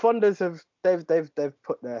the Fondas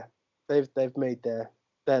they've made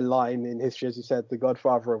their line in history, as you said, the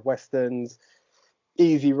Godfather of Westerns,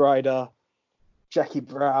 Easy Rider, Jackie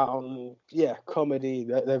Brown, comedy.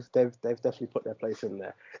 They've definitely put their place in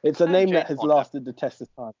there. It's a name that has lasted the test of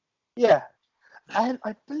time. Yeah, and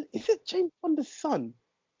I believe, is it Jane Fonda's son?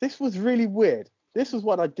 This was really weird. This was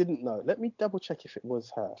what I didn't know. Let me double check if it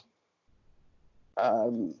was her.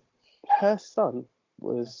 Her son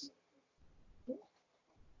was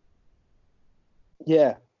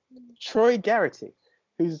Troy Garrity,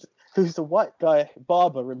 who's the white guy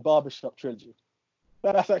barber in Barbershop Trilogy.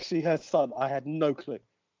 That's actually her son. I had no clue.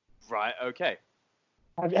 Right. Okay.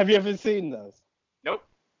 Have you ever seen those? Nope.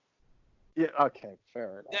 Yeah. Okay.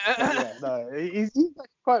 Fair enough. He's actually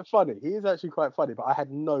quite funny. He is actually quite funny, but I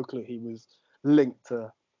had no clue he was linked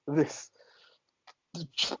to this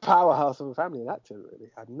powerhouse of a family and actor. Really,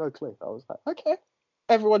 I had no clue. I was like, okay.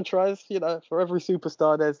 Everyone tries. For every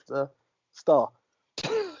superstar, there's a star.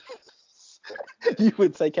 You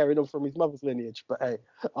would say carried on from his mother's lineage, but hey,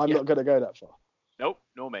 I'm not going to go that far. Nope,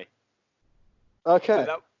 nor me. Okay.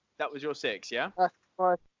 So that was your 6, yeah?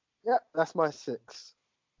 That's my 6.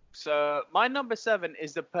 So my number 7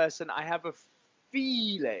 is the person I have a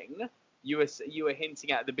feeling you were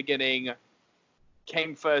hinting at the beginning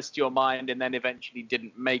came first to your mind and then eventually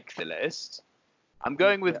didn't make the list. I'm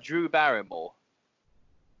going with Drew Barrymore.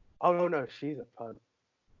 Oh no, she's a punt.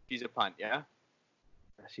 She's a punt, yeah?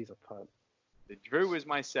 She's a punt. The Drew was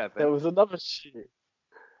my 7. There was another shit.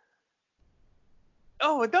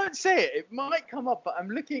 Oh, don't say it. It might come up, but I'm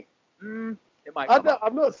looking. It might come up.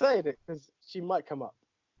 I'm not saying it because she might come up.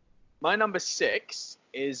 My number 6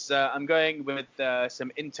 is I'm going with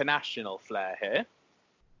some international flair here.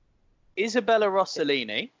 Isabella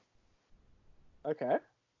Rossellini. Okay.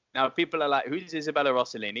 Now, people are like, who's Isabella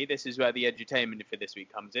Rossellini? This is where the edutainment for this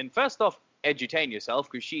week comes in. First off, edutain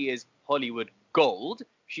yourself, because she is Hollywood gold.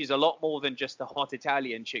 She's a lot more than just the hot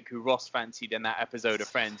Italian chick who Ross fancied in that episode of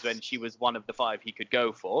Friends when she was one of the 5 he could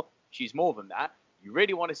go for. She's more than that. You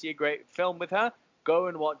really want to see a great film with her? Go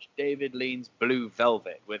and watch David Lean's Blue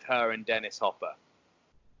Velvet with her and Dennis Hopper.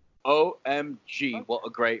 OMG, what a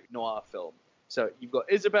great noir film. So you've got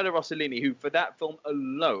Isabella Rossellini, who for that film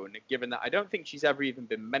alone, given that I don't think she's ever even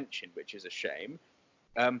been mentioned, which is a shame,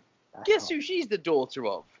 guess who she's the daughter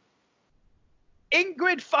of?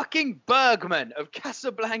 Ingrid fucking Bergman of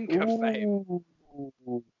Casablanca fame.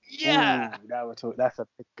 Yeah. Now we're talking. That's a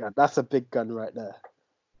big gun. That's a big gun right there.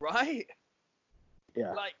 Right?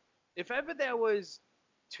 Yeah. Like, if ever there was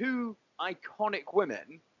 2 iconic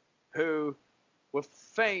women who were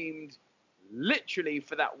famed literally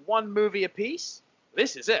for that one movie apiece,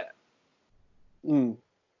 this is it.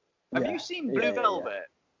 Have you seen Blue Velvet?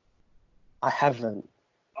 I haven't.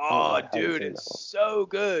 Oh, dude, it's so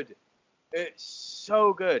good. It's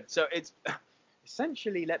so good. So it's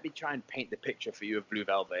essentially, let me try and paint the picture for you of Blue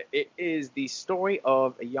Velvet. It is the story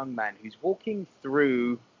of a young man who's walking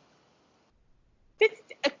through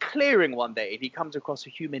a clearing one day and he comes across a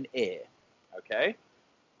human ear. Okay?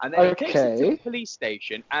 And then he takes it to the police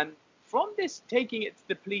station, and from this taking it to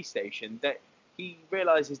the police station, that he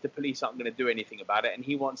realizes the police aren't going to do anything about it, and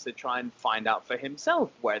he wants to try and find out for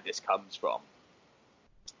himself where this comes from.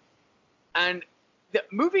 And the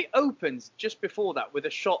movie opens just before that with a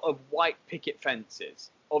shot of white picket fences.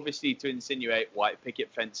 obviously to insinuate white picket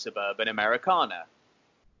fence suburban Americana.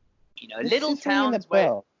 You know, little towns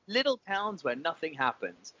where nothing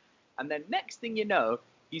happens. And then next thing you know,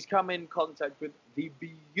 he's come in contact with the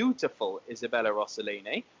beautiful Isabella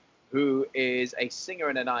Rossellini, who is a singer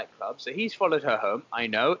in a nightclub. So he's followed her home. I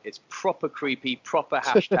know, it's proper creepy, proper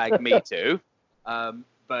hashtag me too.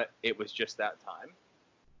 But it was just that time.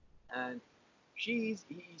 And he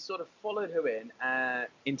sort of followed her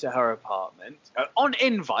into her apartment on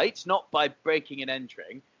invite, not by breaking and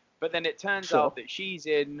entering. But then it turns out that she's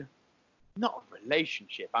in not a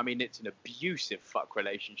relationship. I mean, it's an abusive fuck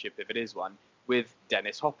relationship if it is one, with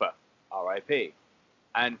Dennis Hopper, R.I.P.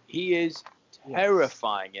 And he is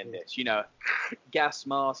terrifying in this. You know, gas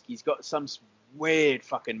mask. He's got some weird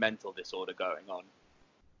fucking mental disorder going on.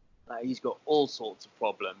 He's got all sorts of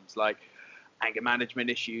problems, like anger management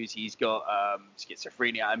issues. He's got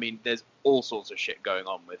schizophrenia. I mean, there's all sorts of shit going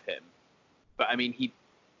on with him. But I mean, he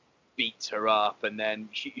beats her up, and then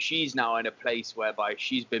she's now in a place whereby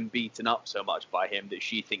she's been beaten up so much by him that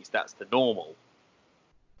she thinks that's the normal.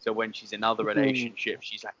 So when she's in other relationships,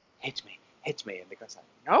 she's like, hit me. And the guy's like,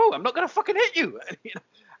 no, I'm not going to fucking hit you.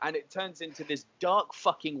 And it turns into this dark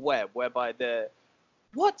fucking web whereby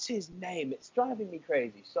what's his name? It's driving me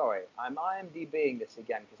crazy. Sorry, I'm IMDbing this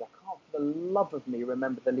again because I can't for the love of me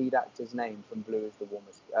remember the lead actor's name from Blue is the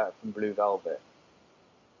Warmest, from Blue Velvet.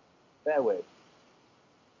 Bear with.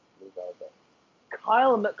 Blue Velvet.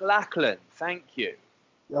 Kyle MacLachlan, thank you.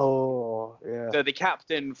 Oh, yeah. So the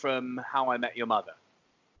captain from How I Met Your Mother.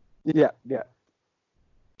 Yeah.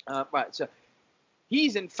 Right, so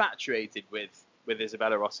he's infatuated with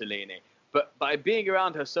Isabella Rossellini, but by being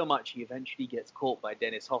around her so much, he eventually gets caught by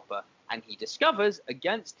Dennis Hopper, and he discovers,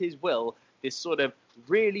 against his will, this sort of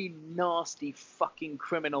really nasty fucking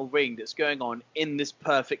criminal ring that's going on in this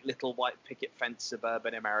perfect little white picket fence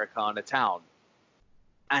suburban Americana town.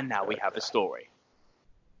 And now we have a story.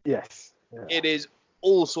 Yes. Yeah. It is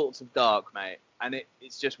all sorts of dark, mate. And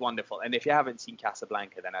it's just wonderful. And if you haven't seen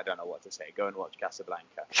Casablanca, then I don't know what to say. Go and watch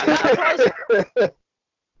Casablanca.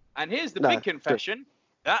 And here's the big confession.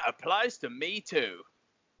 That applies to me too.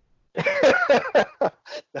 I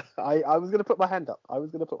was going to put my hand up.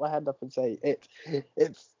 And say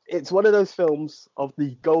it's one of those films of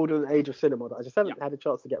the golden age of cinema that I just haven't had a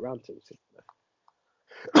chance to get around to.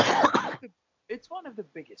 It's one of the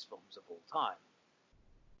biggest films of all time.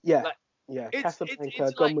 Yeah.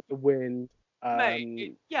 Casablanca, Gone with the Wind.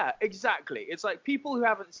 Mate, exactly. It's like people who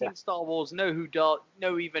haven't seen Star Wars know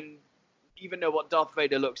even know what Darth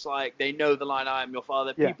Vader looks like. They know the line, I am your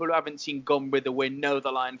father. Yeah. People who haven't seen Gone with the Wind know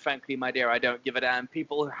the line, frankly, my dear, I don't give a damn.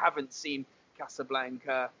 People who haven't seen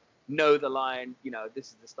Casablanca know the line, you know, this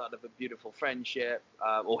is the start of a beautiful friendship,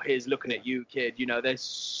 or here's looking at you, kid. You know, there's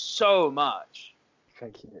so much.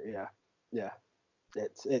 Thank you. Yeah.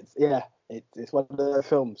 It's one of the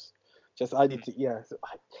films. Just I need to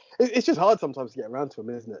it's just hard sometimes to get around to them,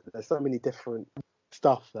 isn't it? There's so many different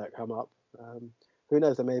stuff that come up. Who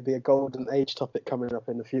knows? There may be a golden age topic coming up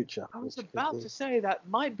in the future. I was about to say that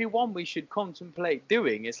might be one we should contemplate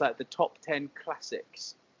doing. It's like the top 10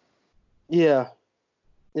 classics. Yeah.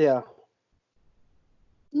 So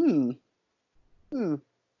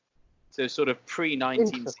sort of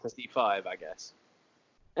pre-1965, I guess.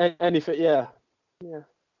 Anything, yeah.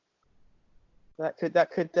 That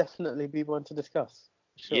could definitely be one to discuss.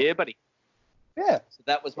 Sure. Yeah, buddy. Yeah. So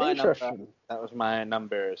that was my number. That was my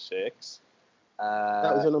number 6.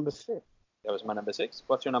 That was your number 6. That was my number 6.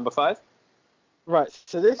 What's your number 5? Right.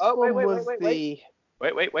 So this one was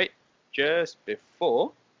Wait. Just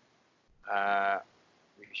before,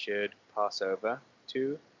 we should pass over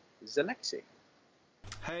to Zalexi.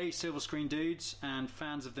 Hey, Silver Screen dudes and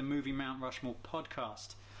fans of the Movie Mount Rushmore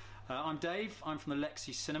podcast. I'm Dave. I'm from the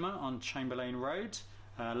Lexi Cinema on Chamberlain Road,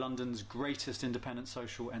 London's greatest independent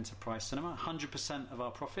social enterprise cinema. 100% of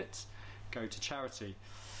our profits go to charity.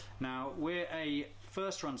 Now, we're a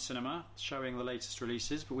first-run cinema showing the latest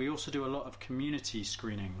releases, but we also do a lot of community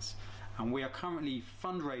screenings. And we are currently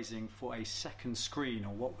fundraising for a second screen,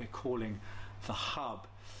 or what we're calling the Hub.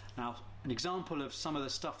 Now, an example of some of the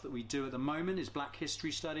stuff that we do at the moment is Black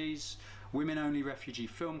History Studies, Women-Only Refugee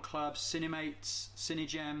Film Clubs, Cinemates,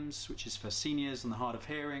 Cinegems, which is for seniors and the hard of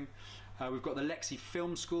hearing. We've got the Lexi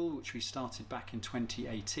Film School, which we started back in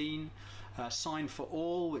 2018. Sign for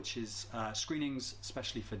All, which is screenings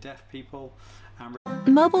especially for deaf people.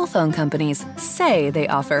 Mobile phone companies say they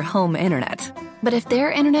offer home internet. But if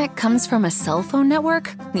their internet comes from a cell phone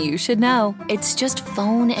network, you should know. It's just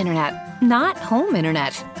phone internet, not home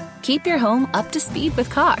internet. Keep your home up to speed with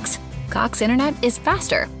Cox. Cox internet is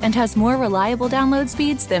faster and has more reliable download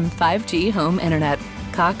speeds than 5G home internet.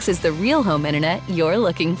 Cox is the real home internet you're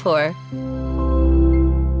looking for.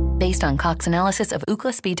 Based on Cox analysis of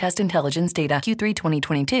Ookla speed test intelligence data Q3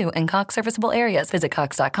 2022 and Cox serviceable areas. Visit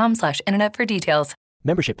cox.com/internet for details.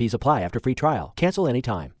 Membership fees apply after free trial. Cancel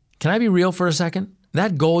anytime. Can I be real for a second?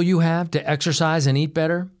 That goal you have to exercise and eat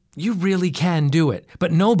better, you really can do it.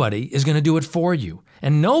 But nobody is going to do it for you.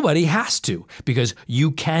 And nobody has to, because you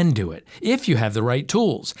can do it if you have the right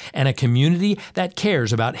tools and a community that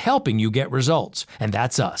cares about helping you get results. And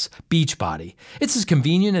that's us, Beachbody. It's as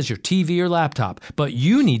convenient as your TV or laptop, but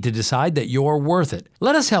you need to decide that you're worth it.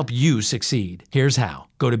 Let us help you succeed. Here's how.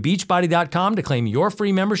 Go to beachbody.com to claim your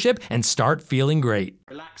free membership and start feeling great.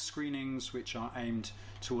 Relaxed screenings which are aimed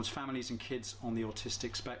towards families and kids on the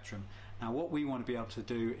autistic spectrum. Now, what we want to be able to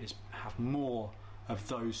do is have more of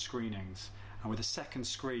those screenings. And with a second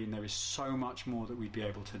screen, there is so much more that we'd be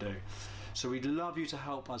able to do. So we'd love you to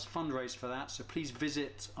help us fundraise for that. So please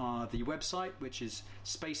visit the website, which is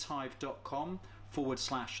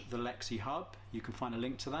spacehive.com/the Lexi Hub. You can find a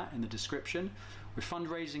link to that in the description. We're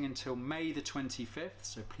fundraising until May the 25th,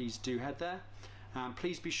 so please do head there. And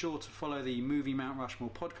please be sure to follow the Movie Mount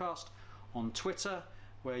Rushmore podcast on Twitter,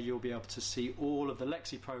 where you'll be able to see all of the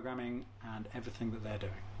Lexi programming and everything that they're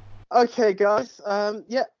doing. Okay, guys.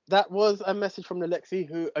 That was a message from the Lexi,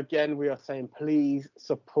 who, again, we are saying, please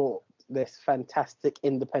support this fantastic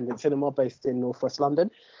independent cinema based in Northwest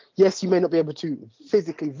London. Yes, you may not be able to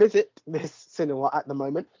physically visit this cinema at the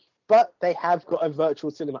moment, but they have got a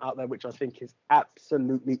virtual cinema out there, which I think is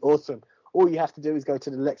absolutely awesome. All you have to do is go to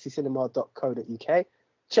the lexicinema.co.uk.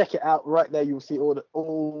 Check it out. Right there, you'll see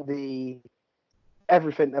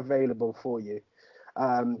everything available for you.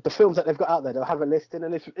 The films that they've got out there, they'll have a listing,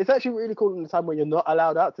 and it's actually really cool in the time when you're not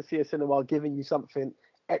allowed out to see a cinema, giving you something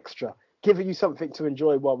extra, giving you something to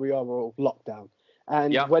enjoy while we are all locked down.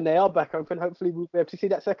 And when they are back open, hopefully we'll be able to see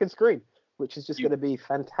that second screen, which is just going to be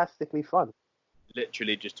fantastically fun.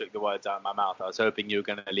 Literally just took the words out of my mouth. I was hoping you were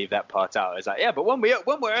going to leave that part out. I was like, yeah, but when we're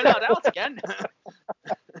allowed out again.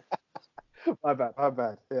 My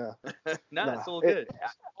bad. Yeah. No, it's all good.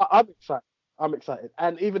 I'm excited,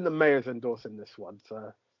 and even the mayor's endorsing this one,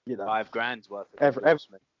 so $5,000 worth of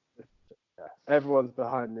endorsement. Everyone's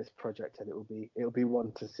behind this project, and it'll be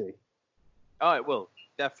one to see. Oh, it will,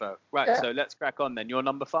 defo. Right, so let's crack on then. Your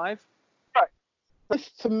number 5. Right,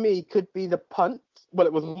 this to me could be the punt. Well,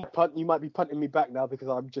 it was my punt. You might be punting me back now because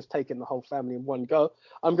I'm just taking the whole family in one go.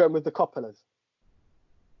 I'm going with the Coppolas.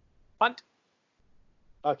 Punt.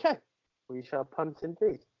 Okay, we shall punt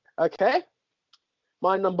indeed. Okay.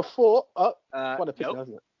 My number 4. What a picture,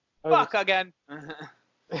 hasn't it? Fuck again.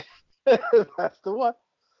 That's the one.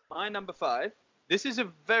 My number 5. This is a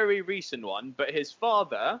very recent one, but his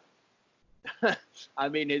father.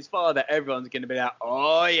 His father. Everyone's going to be like,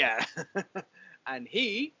 oh yeah, and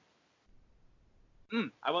he.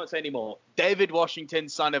 I won't say any more. David Washington,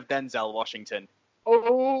 son of Denzel Washington. Oh,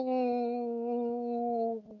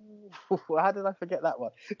 how did I forget that one?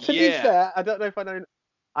 To be fair, I don't know if I know.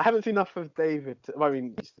 I haven't seen enough of David.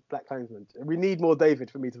 Black Klansman. We need more David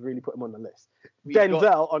for me to really put him on the list.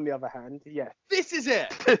 Denzel, on the other hand, yes. This is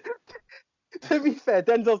it. To be fair,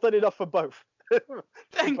 Denzel's done enough for both.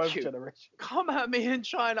 Thank you. Generations. Come at me and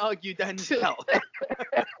try and argue Denzel.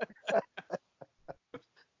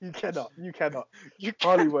 You cannot.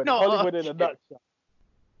 Hollywood in a nutshell.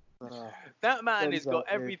 That man has got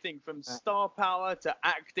everything from star power to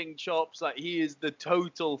acting chops. Like, he is the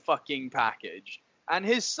total fucking package. And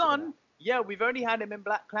his son, we've only had him in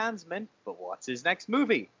Black Klansman, but what's his next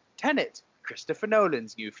movie? Tenet, Christopher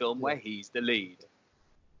Nolan's new film where he's the lead.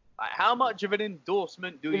 Like, how much of an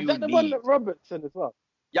endorsement do you need? Is that the one that Robertson as well?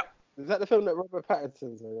 Yep. Is that the film that Robert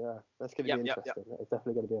Pattinson's in? Yeah, that's going to be interesting. Yep. It's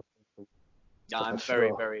definitely going to be a film. Yeah, I'm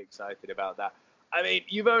very, very excited about that. I mean,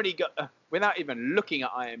 you've only got, without even looking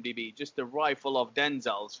at IMDb, just the rifle of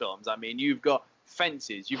Denzel's films. I mean, you've got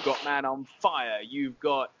Fences, you've got Man on Fire, you've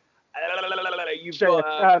got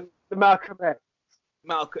the Malcolm X.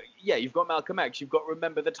 You've got Malcolm X. You've got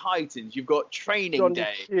Remember the Titans. You've got Training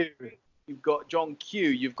Day. You've got John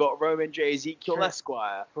Q. You've got Roman J. Ezekiel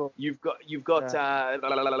Esquire. You've got I'm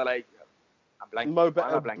blanking. Mo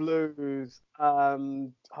Better Blues.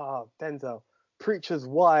 Denzel. Preacher's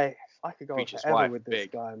Wife. I could go on forever with this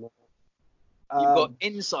guy, man. You've got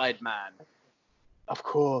Inside Man. Of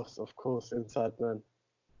course, Inside Man.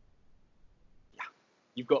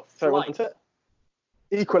 You've got Flight.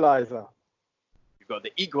 Equalizer. You've got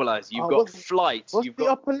the Equalizer. You've got Flight. What's you've the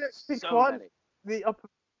got apocalyptic one? Many. The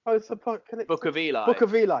post-apocalyptic. Book of Eli.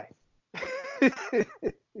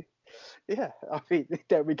 Yeah, I mean,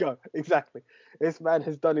 there we go. Exactly. This man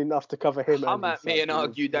has done enough to cover him. Come at me and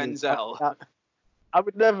argue Denzel. I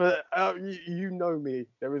would never. You know me.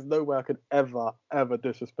 There is no way I could ever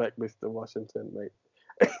disrespect Mr. Washington, mate.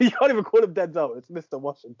 You can't even call him Denzel. It's Mr.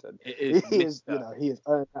 Washington. It is. He is. You know, he has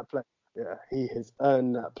earned that place. Yeah, he has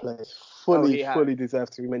earned that place. Fully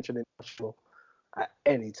deserves to be mentioned in national at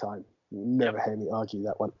any time. Never hear me argue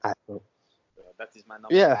that one at all. That is my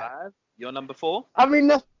number 5. Your number 4? I mean,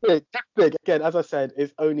 that's big. That's big. Again, as I said,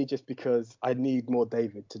 it's only just because I need more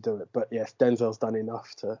David to do it. But yes, Denzel's done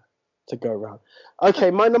enough to go around.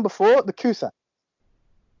 Okay, my number 4, the Cusack.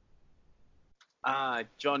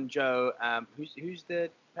 John Joe. Who's the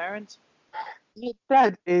parent? His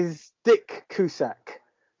dad is Dick Cusack,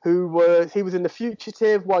 he was in The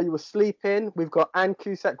Fugitive, While You Were Sleeping. We've got Anne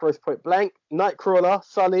Cusack, Grosse Pointe Blank, Nightcrawler,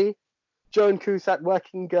 Sully, Joan Cusack,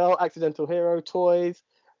 Working Girl, Accidental Hero, Toys,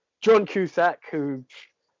 John Cusack, who,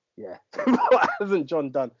 what hasn't John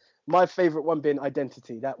done? My favourite one being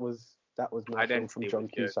Identity. That was my film from John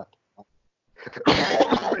Cusack.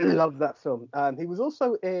 I love that film. He was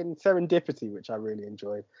also in Serendipity, which I really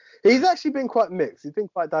enjoyed. He's actually been quite mixed. He's been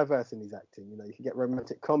quite diverse in his acting. You know, you can get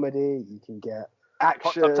romantic comedy, you can get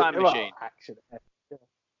action. Hot Tub Time Machine. Action.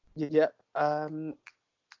 Yeah.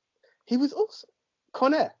 He was also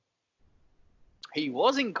Con Air. He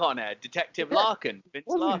was in Con Air. Detective Larkin. Vince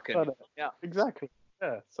Larkin. Yeah. Exactly.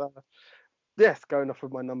 Yeah. So, yes, going off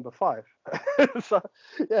with my number 5. So,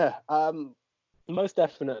 yeah. Most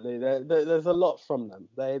definitely, there's a lot from them.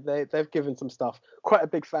 They've given some stuff. Quite a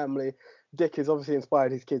big family. Dick has obviously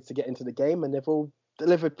inspired his kids to get into the game, and they've all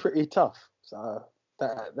delivered pretty tough. So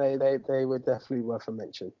they were definitely worth a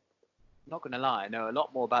mention. Not gonna lie, I know a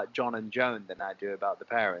lot more about John and Joan than I do about the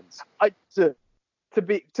parents. I do. To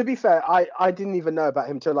be fair, I didn't even know about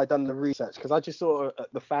him till I done the research, because I just saw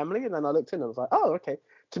the family, and then I looked in and I was like, oh, okay.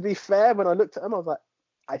 To be fair, when I looked at him, I was like,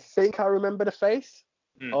 I think I remember the face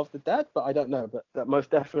of the dad, but I don't know. But that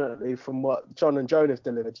most definitely, from what John and Joan have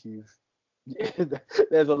delivered to you,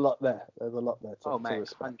 there's a lot there. There's a lot there to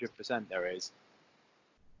respect. 100% there is.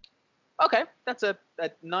 Okay, that's a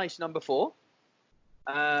nice number 4.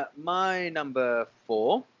 My number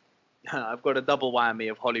 4, I've got a double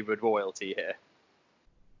whammy of Hollywood royalty here.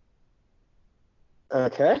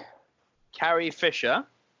 Okay. Carrie Fisher,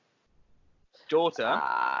 daughter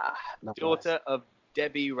of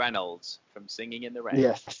Debbie Reynolds from Singing in the Rain.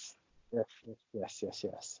 Yes.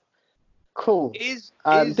 Cool. Is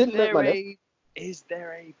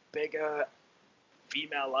there a bigger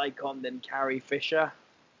female icon than Carrie Fisher?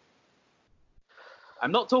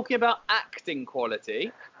 I'm not talking about acting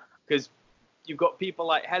quality, because you've got people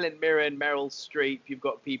like Helen Mirren, Meryl Streep. You've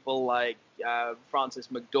got people like Frances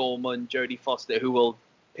McDormand, Jodie Foster, who will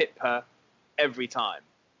pip her every time.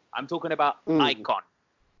 I'm talking about icon.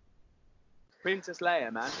 Princess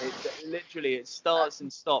Leia, man. It starts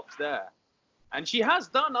and stops there. And she has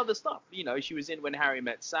done other stuff. You know, she was in When Harry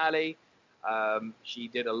Met Sally. She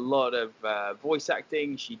did a lot of voice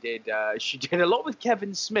acting. She did a lot with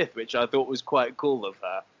Kevin Smith, which I thought was quite cool of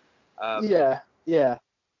her. Yeah.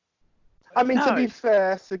 I mean, to be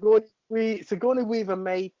fair, Sigourney Weaver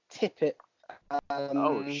may tip it.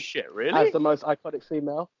 Oh shit! Really? As the most iconic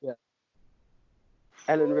female, yeah.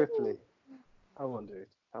 Ellen Ripley. Come on, dude.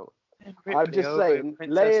 I'm just saying,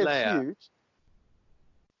 Leia's huge.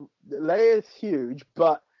 Leia's huge,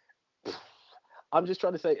 but I'm just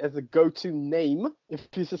trying to say, as a go-to name, if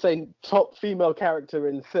you to say top female character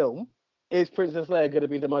in film, is Princess Leia going to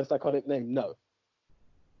be the most iconic name? No.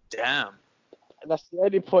 Damn. That's the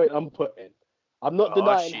only point I'm putting. I'm not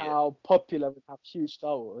denying how popular and how huge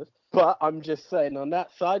Star Wars, but I'm just saying on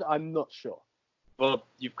that side, I'm not sure. Well,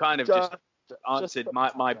 you've kind of just answered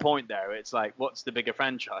my point there. It's like, what's the bigger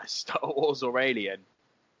franchise, Star Wars or Alien?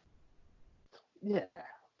 Yeah.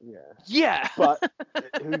 But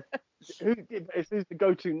who's the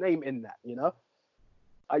go-to name in that? You know,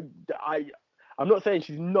 I'm not saying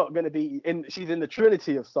she's not going to be in. She's in the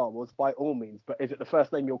trinity of Star Wars by all means, but is it the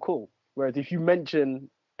first name you'll call? Whereas if you mention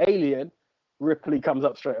Alien, Ripley comes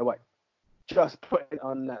up straight away. Just put it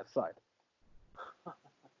on that side.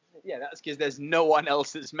 Yeah, that's because there's no one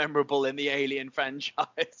else that's memorable in the Alien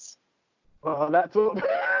franchise. Well, that's what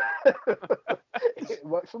it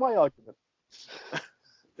works for my argument.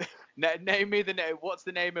 Name me the name. What's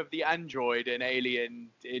the name of the android in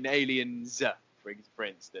Aliens, for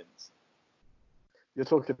instance? You're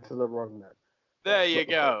talking to the wrong man. There you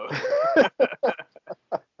go.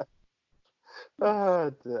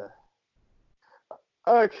 Oh dear.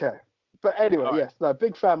 Okay, but anyway, right. Yes, no,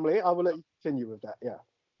 big family. I will let you continue with that. Yeah.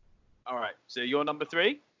 All right. So your number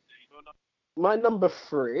 3? My number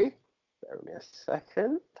 3. Bear with me a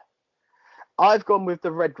second. I've gone with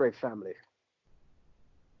the Redgrave family.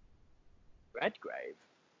 Redgrave?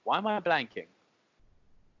 Why am I blanking?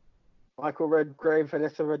 Michael Redgrave,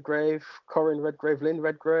 Vanessa Redgrave, Corinne Redgrave, Lynn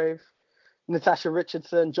Redgrave, Natasha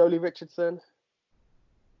Richardson, Jolie Richardson.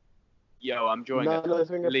 Yo, I'm drawing a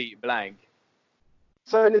complete blank.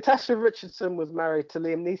 So Natasha Richardson was married to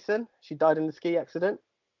Liam Neeson. She died in a ski accident.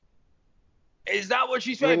 Is that what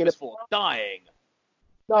she's famous for? Dying?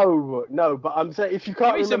 No, but I'm saying if you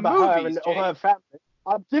can't remember her or her family,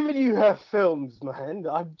 I'm giving you her films, man.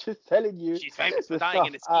 I'm just telling you. She's famous for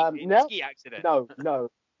dying in a ski accident.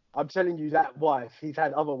 No. I'm telling you that wife. He's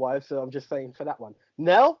had other wives, so I'm just saying for that one.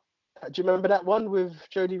 Nell, do you remember that one with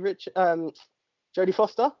Jodie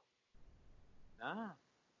Foster? Ah.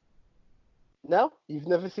 Nell? You've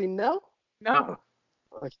never seen Nell? No.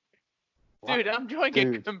 Okay. Dude, I'm drawing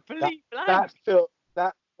a complete blank.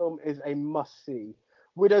 That film is a must-see.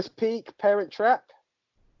 Widow's Peak, Parent Trap.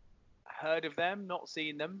 Heard of them, not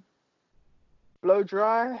seen them. Blow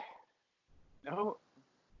Dry. No.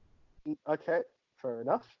 Okay, fair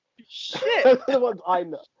enough. Shit. Those are the ones I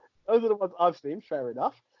know. Those are the ones I've seen, fair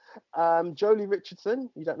enough. Jolie Richardson,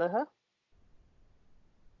 you don't know her?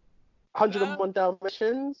 101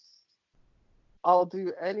 Dalmatians. I'll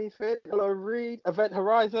Do Anything. Hello Reed. Event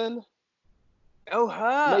Horizon. Oh,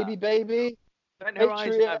 her. Maybe Baby. Event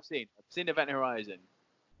Horizon, I've seen. I've seen Event Horizon.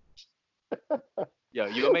 Yo,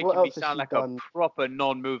 you're making me sound like a proper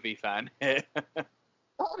non-movie fan here.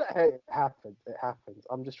 Oh, it happens. It happens.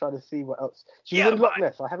 I'm just trying to see what else. She's in Loch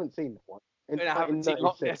Ness. I haven't seen that one. I haven't seen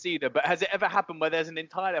Loch Ness either, but has it ever happened where there's an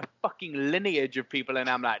entire fucking lineage of people and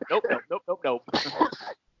I'm like, nope.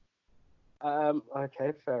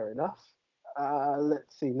 Okay, fair enough.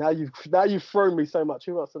 Let's see. Now you've thrown me so much.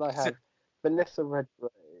 Who else did I have? Vanessa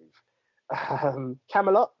Redgrave.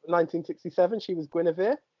 Camelot, 1967. She was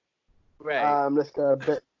Guinevere. Right. Let's go a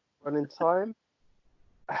bit running time.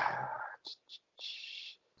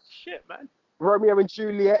 Shit, man. Romeo and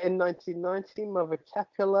Juliet in 1990. Mother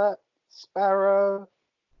Capulet. Sparrow.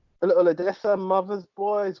 A Little Odessa. Mother's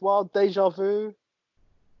Boys. Wild Deja Vu.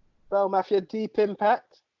 Bell Mafia. Deep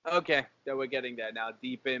Impact. Okay, so we're getting there now.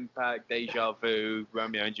 Deep Impact, Deja Vu,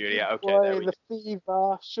 Romeo and Juliet. Okay, Boy, there we go. The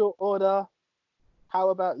Fever, Short Order, How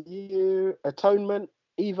About You, Atonement,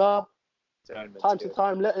 Eva, Time to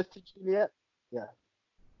Time, Letters to Juliet. Yeah.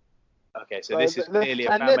 Okay, so this is clearly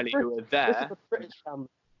a family who are there. This is a British family.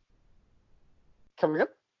 Coming up?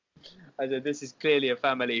 I said this is clearly a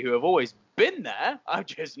family who have always been there. I've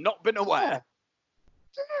just not been aware.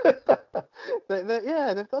 They've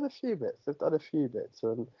done a few bits.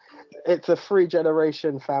 And it's a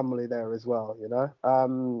 3-generation family there as well, you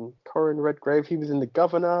know. Corinne Redgrave, he was in The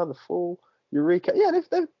Governor, The Fool, Eureka. Yeah,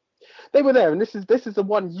 they were there, and this is the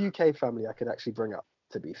one UK family I could actually bring up,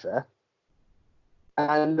 to be fair.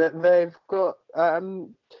 And they've got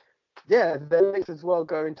their links as well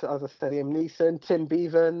going to, as I said, Liam Neeson, Tim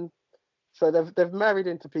Bevan. So they've married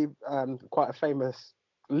into people, quite a famous,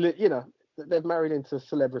 you know. They've married into a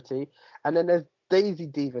celebrity. And then there's Daisy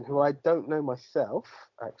Devan, who I don't know myself,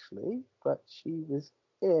 actually, but she was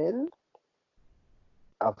in...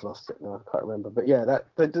 I've lost it now, I can't remember. But yeah,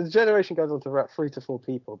 the generation goes on to about 3 to 4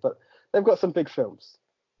 people, but they've got some big films,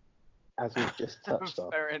 as we've just touched on.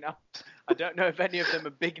 Fair enough. I don't know if any of them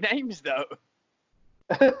are big names, though.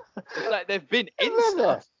 It's like they've been in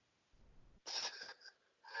stuff.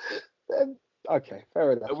 Okay,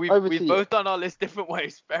 fair enough. We've both done our list different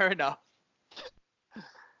ways. Fair enough.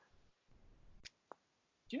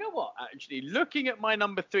 Do you know what? Actually, looking at my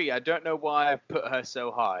number 3, I don't know why I put her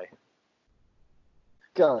so high.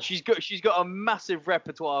 Gosh. She's got a massive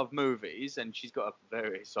repertoire of movies, and she's got a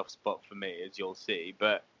very soft spot for me, as you'll see.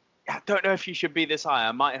 But I don't know if she should be this high.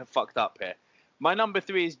 I might have fucked up here. My number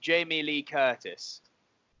 3 is Jamie Lee Curtis.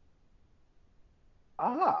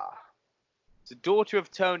 Ah. The daughter of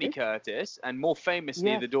Tony Curtis, and more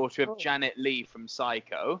famously, the daughter of Janet Leigh from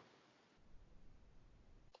Psycho.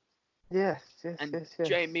 Yes.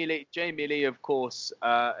 Jamie Lee, of course,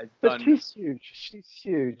 has but done... she's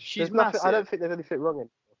huge. She's massive. I don't think there's anything wrong in her.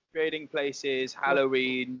 Trading Places,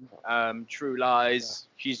 Halloween, True Lies.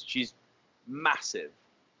 Yeah. She's massive.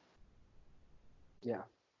 Yeah.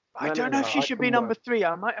 I don't know if she should be number 3.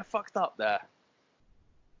 I might have fucked up there.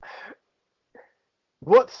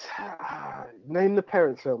 Name the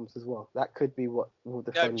parent films as well. That could be what will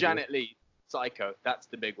define. Janet Leigh, Psycho. That's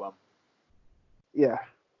the big one. Yeah.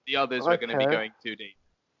 The others are going to be going too deep.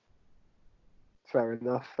 Fair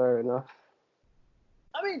enough. I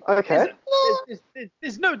mean, okay.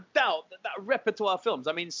 There's no doubt that repertoire films.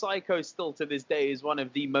 I mean, Psycho still to this day is one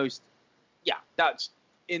of the most. Yeah, that's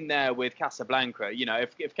in there with Casablanca. You know,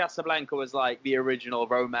 if Casablanca was like the original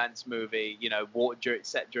romance movie, you know,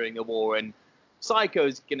 set during the war, and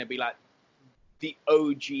Psycho's going to be like the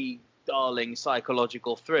OG darling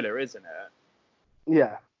psychological thriller, isn't it?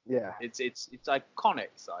 Yeah, yeah. It's iconic,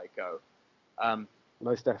 Psycho.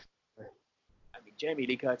 Most definitely. I mean, Jamie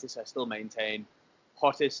Lee Curtis, I still maintain,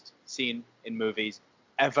 hottest scene in movies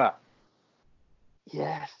ever.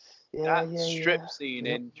 Yes. Yeah, that strip scene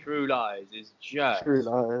in True Lies is just... True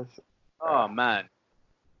Lies. Oh, man.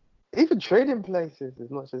 Even Trading Places, as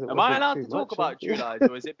much as it was. Am I allowed to talk about True Lies,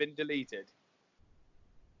 or has it been deleted?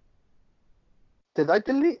 Did I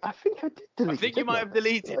delete? I think I did delete it. I think you might have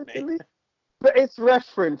deleted me. But it's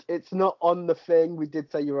referenced. It's not on the thing. We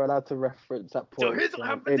did say you were allowed to reference that point. So here's what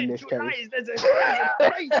happens in True Lies. There's a race,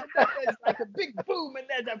 and then there's like a big boom, and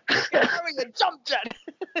there's a fucking Harrier jump jet.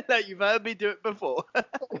 Like, you've heard me do it before.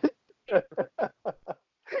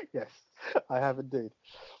 Yes, I have indeed.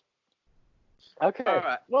 Okay. All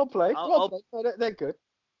right. Well played. They're good.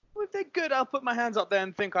 Well, if they're good, I'll put my hands up there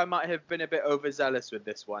and think I might have been a bit overzealous with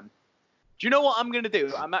this one. Do you know what I'm going to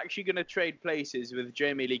do? I'm actually going to trade places with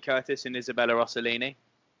Jamie Lee Curtis and Isabella Rossellini.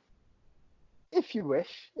 If you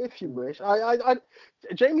wish.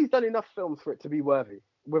 Jamie's done enough films for it to be worthy.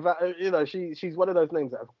 Without, she's one of those names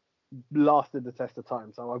that have lasted the test of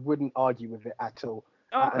time, so I wouldn't argue with it at all.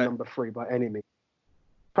 At number 3 by any means.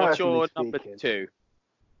 What's your number 2?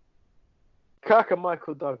 Kirk and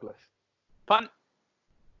Michael Douglas. Punt.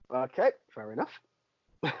 Okay, fair enough.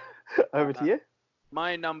 Over to you.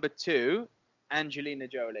 My number 2, Angelina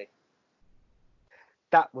Jolie.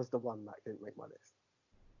 That was the one that didn't make my list.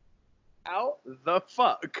 How the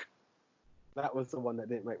fuck? That was the one that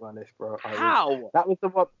didn't make my list, bro. How? That was the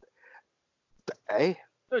one. Hey.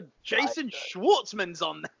 Jason Schwartzman's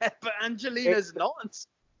on there, but Angelina's not.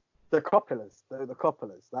 The Coppolas. The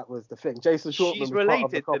Coppolas. That was the thing. Jason Schwartzman. She's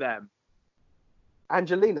related to them.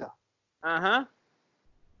 Angelina. Uh-huh.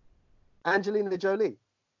 Angelina Jolie.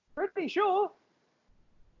 Pretty sure.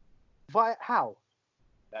 Via how?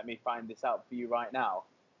 Let me find this out for you right now.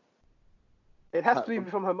 It has to be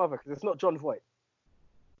from her mother, because it's not Jon Voight.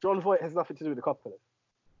 Jon Voight has nothing to do with the Coppolas.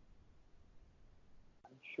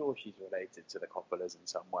 I'm sure she's related to the Coppolas in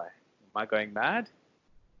some way. Am I going mad?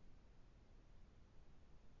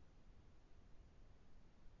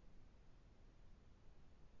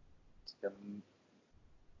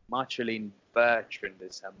 Marceline Bertrand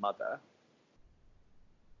is her mother.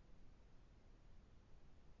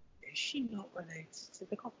 Is she not related to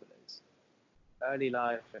the Coppolas? Early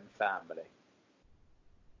life and family.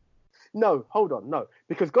 No, hold on, no.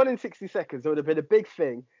 Because Gone in 60 Seconds, there would have been a big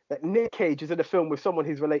thing that Nick Cage is in a film with someone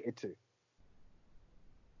he's related to.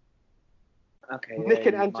 Okay. Nick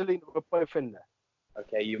and Angelina were both in there.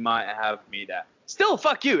 Okay, you might have me there. Still,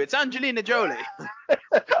 fuck you, it's Angelina Jolie.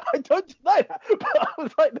 I don't deny that, but I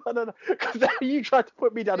was like, no. Because you tried to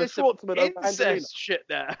put me down as Schwartzman over Angelina. Incest shit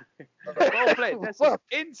there. Well played. There's some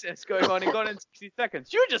incest going on in Gone in 60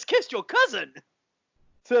 Seconds. You just kissed your cousin.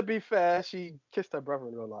 To be fair, she kissed her brother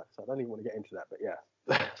in real life, so I don't even want to get into that, but yeah.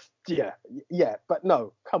 yeah, but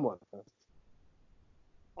no, come on.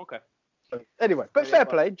 Okay. Anyway, but fair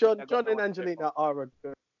play. John and Angelina are a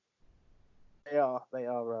good... They are,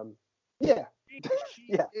 yeah.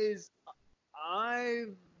 She is...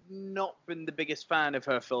 I've not been the biggest fan of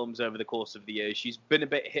her films over the course of the years. She's been a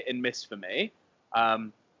bit hit and miss for me. I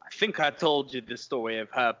think I told you the story of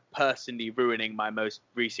her personally ruining my most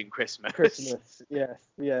recent Christmas. Yes.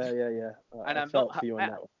 Yeah. And I'm not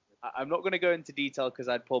going to go into detail because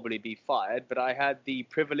I'd probably be fired, but I had the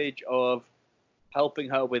privilege of helping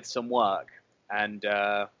her with some work. And,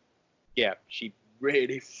 she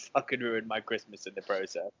really fucking ruined my Christmas in the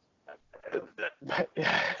process. Do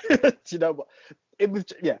you know what? It was,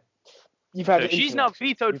 yeah. You've had. So she's now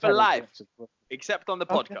vetoed for life, except on the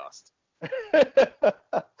podcast.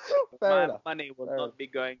 My money will not be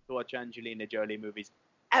going to watch Angelina Jolie movies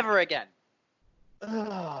ever again.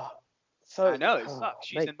 So I know, it sucks.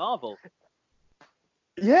 She's in Marvel.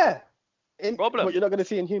 Yeah. Problem. What you're not going to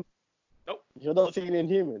see in Humans? Nope. You're not seeing in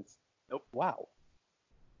Humans? Nope. Wow.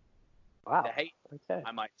 The hate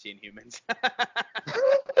I might see in Humans.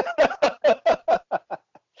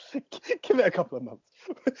 Give it a couple of months.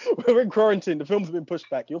 We're in quarantine. The film's been pushed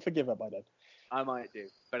back. You'll forgive her by then. I might do.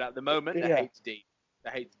 But at the moment, the hate's deep. The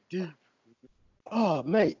hate's deep. Oh,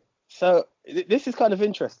 mate. So this is kind of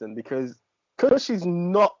interesting because she's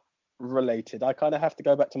not related, I kind of have to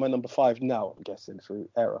go back to my number 5 now, I'm guessing, through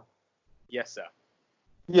error. Yes, sir.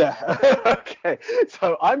 Yeah. Okay.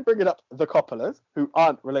 So I'm bringing up the Coppolas, who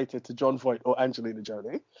aren't related to Jon Voight or Angelina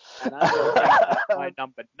Jolie. And I'm my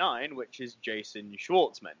number 9, which is Jason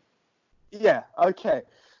Schwartzman. Yeah. Okay.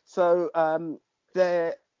 So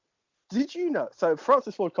did you know? So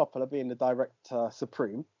Francis Ford Coppola, being the director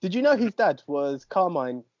supreme, did you know his dad was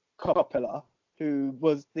Carmine Coppola, who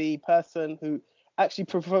was the person who actually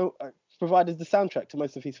provided the soundtrack to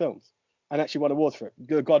most of his films and actually won awards for it.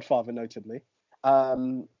 The Godfather, notably.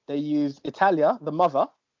 They used Italia, the mother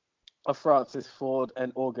of Francis Ford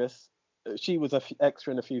and August. She was an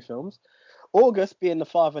extra in a few films. August being the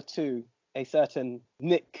father to a certain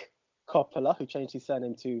Nick Coppola, who changed his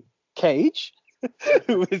surname to Cage,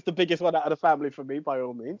 who is the biggest one out of the family for me, by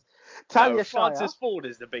all means. Talia Shire. Francis Ford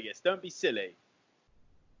is the biggest. Don't be silly.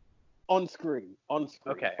 On screen.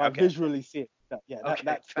 Okay. I visually see it.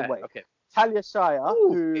 That's fair, the way. Okay. Talia Shire,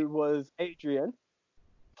 who was Adrian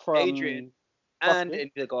and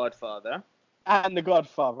in The Godfather. And The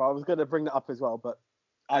Godfather. I was going to bring that up as well, but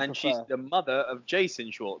she's the mother of Jason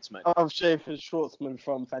Schwartzman. Of Jason Schwartzman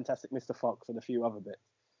from Fantastic Mr. Fox and a few other bits.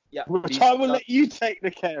 Yeah. Which I will let you take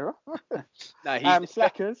the care of. No,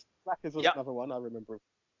 Slackers. Slackers was another one, I remember.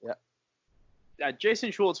 Yeah. Jason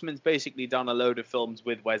Schwartzman's basically done a load of films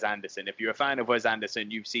with Wes Anderson. If you're a fan of Wes Anderson,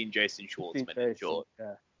 you've seen Jason Schwartzman in short.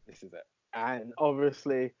 Yeah, this is it. And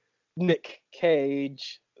obviously, Nick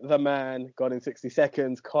Cage, The Man, Gone in 60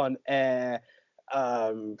 Seconds, Con Air,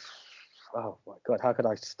 oh my God, how could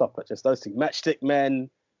I stop at just those two? Matchstick Men,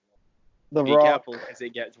 The Rock. Be careful, because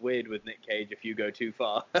it gets weird with Nick Cage if you go too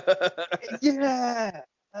far. Yeah.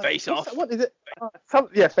 Face Off. What is it?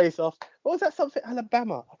 Face Off. What was that? Something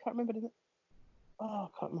Alabama. I can't remember the name. I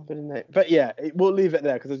can't remember the name. But yeah, we'll leave it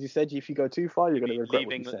there because, as you said, if you go too far, you're going to regret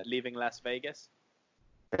what you said. Leaving Las Vegas?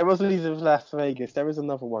 It was Leaving Las Vegas. There is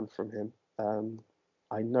another one from him.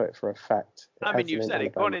 I know it for a fact. You've said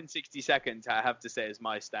it. Gone in 60 Seconds, I have to say, is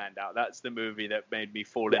my standout. That's the movie that made me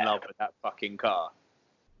fall in love with that fucking car.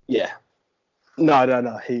 Yeah. No.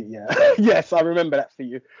 Yes, I remember that for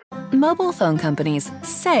you. Mobile phone companies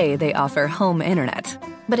say they offer home internet.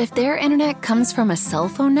 But if their internet comes from a cell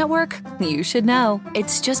phone network, you should know.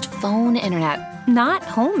 It's just phone internet, not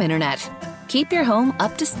home internet. Keep your home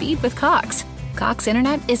up to speed with Cox. Cox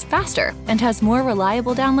Internet is faster and has more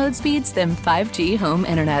reliable download speeds than 5G home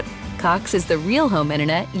internet. Cox is the real home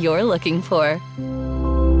internet you're looking for.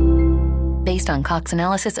 Based on Cox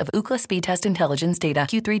analysis of Ookla speed test intelligence data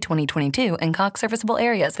Q3 2022 and Cox serviceable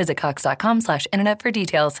areas, visit cox.com/internet for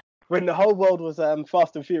details. When the whole world was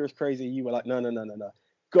Fast and Furious crazy, you were like, no.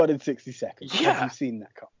 God in 60 Seconds. Yeah. Have you seen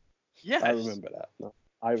that car? Yes. I remember that. No,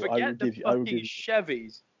 Forget the fucking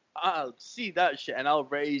Chevys. I'll see that shit and I'll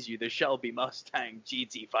raise you the Shelby Mustang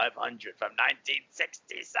GT500 from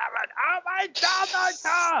 1967. Oh my God, that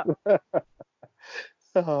car!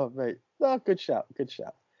 Oh, mate. No, good shout.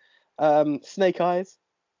 Snake Eyes.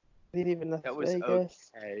 Didn't even Las Vegas. That was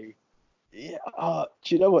okay. Yeah.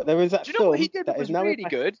 Do you know what? There was that film. Do you know what he did that was really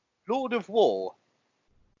good? Lord of War.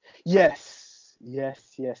 Yes.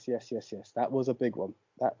 That was a big one.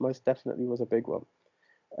 That most definitely was a big one.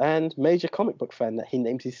 And major comic book fan that he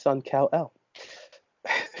named his son Kal-El.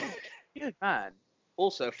 Good man.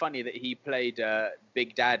 Also funny that he played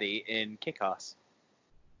Big Daddy in Kick-Ass.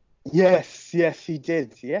 Yes, he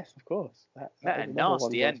did. Yes, of course. That a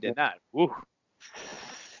nasty ending, that. Woo.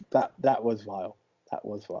 That was vile. That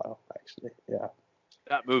was vile, actually. Yeah.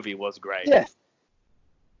 That movie was great. Yes.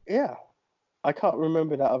 Yeah. I can't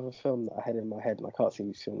remember that other film that I had in my head, and I can't see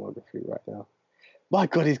his filmography right now. My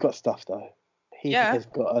God, he's got stuff, though. He has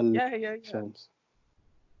got a lot of films.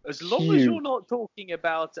 As long as you're not talking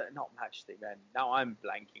about... not Matchstick, then. Now I'm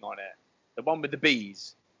blanking on it. The one with the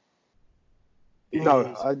bees.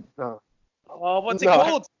 No. Oh, what's it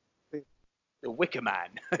called? The Wicker Man.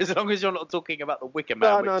 As long as you're not talking about the Wicker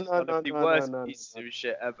Man, which is one of the worst pieces of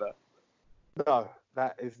shit ever. No,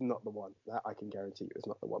 that is not the one. That I can guarantee you is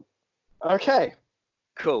not the one. Okay.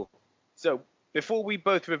 Cool. So before we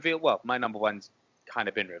both reveal, well, my number one's kind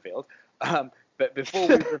of been revealed. But before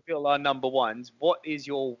we reveal our number ones, what is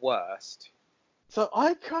your worst? So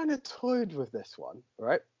I kind of toyed with this one,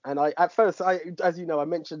 right? And at first, as you know, I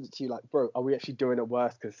mentioned it to you, like, bro, are we actually doing it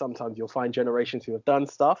worse? Because sometimes you'll find generations who have done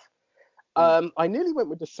stuff. I nearly went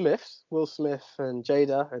with the Smiths, Will Smith and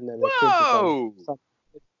Jada, and then whoa!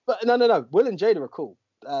 But no, Will and Jada are cool.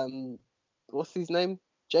 What's his name?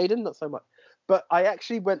 Jaden, not so much. But I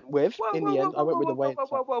actually went with, I went with the way.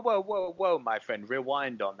 Whoa, my friend,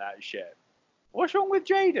 rewind on that shit. What's wrong with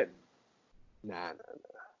Jaden? Nah,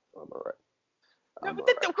 I'm alright. What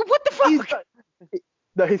the fuck?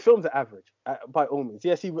 No, his films are average, by all means.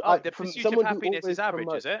 Yes, he. The Pursuit of Happiness is average,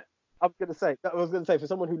 is it? I was gonna say, for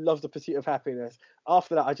someone who loves The Pursuit of Happiness,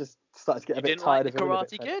 after that I just started to get a bit tired of it. You didn't like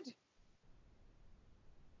The Karate Kid?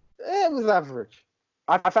 It was average.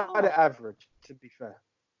 I found it average, to be fair.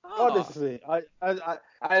 Honestly,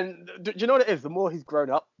 and do you know what it is? The more he's grown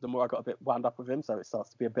up, the more I got a bit wound up with him, so it starts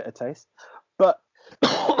to be a bitter taste. But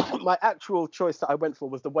my actual choice that I went for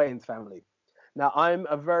was the Wayans family. Now, I'm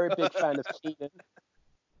a very big fan of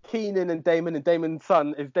Keenan and Damon's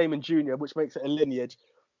son is Damon Jr., which makes it a lineage.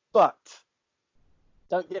 But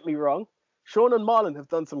don't get me wrong, Sean and Marlon have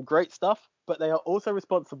done some great stuff, but they are also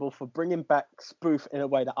responsible for bringing back spoof in a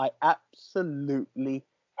way that I absolutely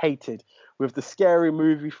hated with the Scary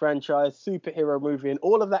Movie franchise, superhero movie, and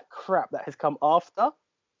all of that crap that has come after.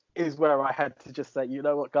 Is where I had to just say, you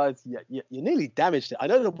know what, guys, you nearly damaged it. I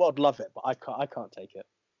know the world love it, but I can't take it.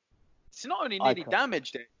 It's not only nearly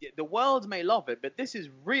damaged it. The world may love it, but this is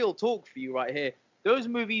real talk for you right here. Those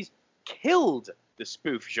movies killed the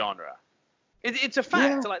spoof genre. It's a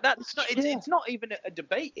fact. Like that's not. It's not even a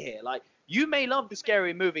debate here. Like you may love the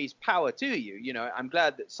Scary Movies, power to you. You know, I'm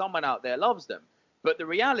glad that someone out there loves them. But the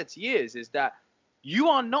reality is that you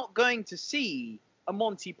are not going to see a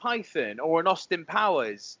Monty Python or an Austin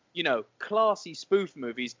Powers, you know, classy spoof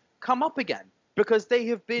movies come up again because they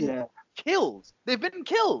have been killed. They've been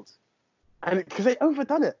killed. And because they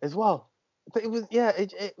overdone it as well. But it was,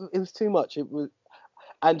 it was too much. It was,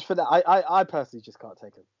 and for that, I personally just can't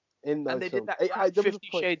take it. In those and they films. did that 50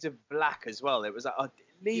 Shades of Black as well. It was like,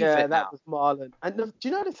 leave it now. Yeah, that was Marlon. And do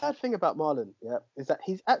you know the sad thing about Marlon? Yeah, is that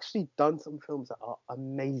he's actually done some films that are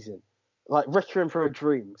amazing, like Requiem for a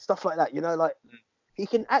Dream, stuff like that. You know, like he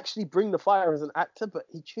can actually bring the fire as an actor, but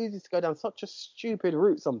he chooses to go down such a stupid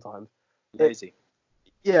route sometimes. Lazy.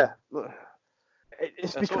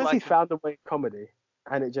 It's That's because he found a way in comedy,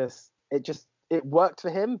 and it worked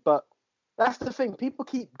for him. But that's the thing. People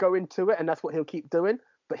keep going to it, and that's what he'll keep doing.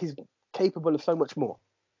 But he's capable of so much more.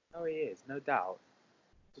 Oh, he is, no doubt.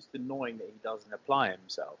 Just annoying that he doesn't apply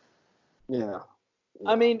himself. Yeah.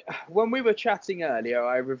 I mean, when we were chatting earlier,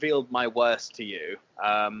 I revealed my worst to you.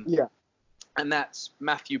 And that's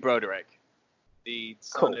Matthew Broderick, the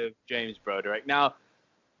son of James Broderick. Now,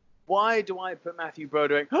 why do I put Matthew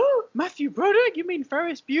Broderick? Oh, Matthew Broderick? You mean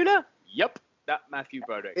Ferris Bueller? Yep, that Matthew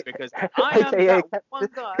Broderick. Because I am that one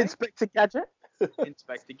guy. Inspector Gadget?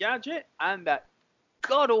 Inspector Gadget and that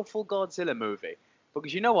god-awful Godzilla movie.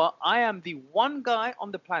 Because you know what? I am the one guy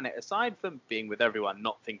on the planet, aside from being with everyone,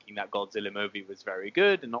 not thinking that Godzilla movie was very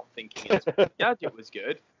good and not thinking Inspector Gadget was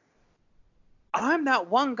good. I'm that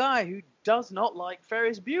one guy who does not like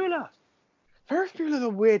Ferris Bueller. Ferris Bueller's a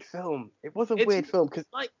weird film. It was a weird film because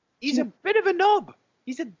he's a bit of a knob.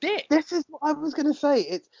 He's a dick. This is what I was going to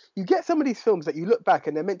say. You get some of these films that you look back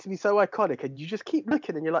and they're meant to be so iconic and you just keep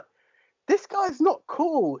looking and you're like, this guy's not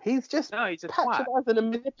cool. He's just patronizing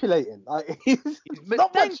and manipulating. Like, he's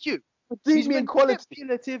not thank you. He's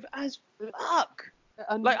manipulative as fuck.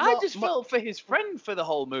 And I just felt for his friend for the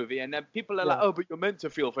whole movie, and then people are like, "Oh, but you're meant to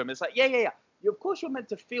feel for him." It's like, yeah. Of course, you're meant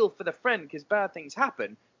to feel for the friend because bad things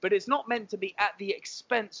happen, but it's not meant to be at the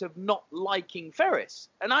expense of not liking Ferris.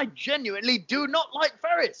 And I genuinely do not like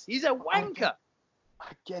Ferris. He's a wanker.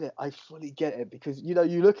 I get it. I fully get it because you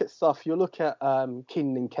look at stuff. You look at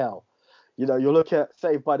Kenan and Kel. You look at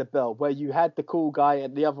Saved by the Bell, where you had the cool guy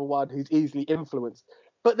and the other one who's easily influenced,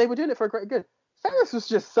 but they were doing it for a great good. Ferris was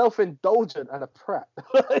just self-indulgent and a prat.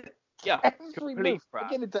 Every move,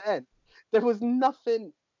 beginning to end, there was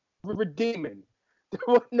nothing redeeming. There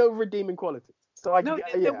were no redeeming qualities. So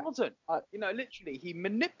there wasn't. Literally, he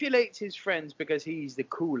manipulates his friends because he's the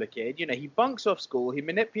cooler kid. He bunks off school. He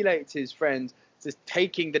manipulates his friends to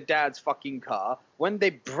taking the dad's fucking car. When they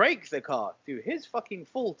break the car, through his fucking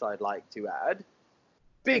fault, I'd like to add,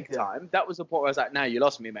 big time. That was the point where I was like, "No, you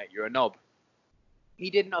lost me, mate. You're a knob." He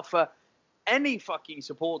didn't offer any fucking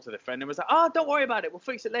support to the friend and was like, "Oh, don't worry about it. We'll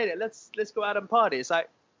fix it later. Let's go out and party." It's like,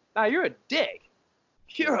 "Nah, you're a dick.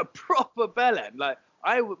 You're a proper bellend." Like,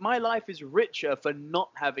 my life is richer for not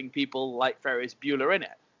having people like Ferris Bueller in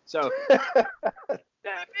it. So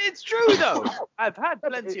it's true though. I've had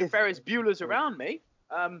plenty of Ferris Buellers around me.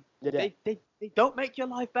 They don't make your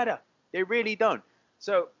life better. They really don't.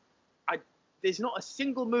 So there's not a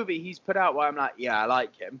single movie he's put out where I'm like, yeah, I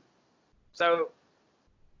like him. So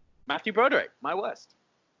Matthew Broderick, my worst.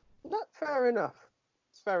 Not fair enough.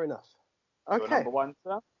 It's fair enough. Okay. Your number one,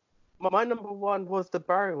 sir? My number one was the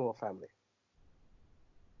Barrymore family.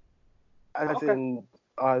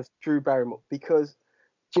 As Drew Barrymore. Because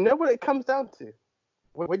do you know what it comes down to?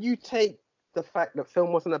 When you take the fact that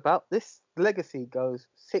film wasn't about, this legacy goes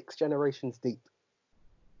 6 generations deep.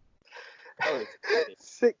 Oh,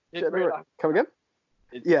 6 generations. Come again?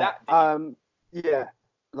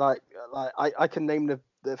 I can name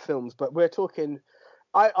the films, but we're talking.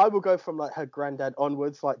 I will go from like her granddad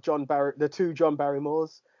onwards, like the 2 John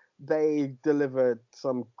Barrymores. They delivered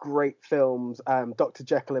some great films. Dr.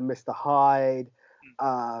 Jekyll and Mr. Hyde.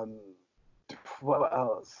 What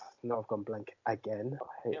else? No, I've gone blank again.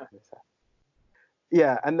 I hate this.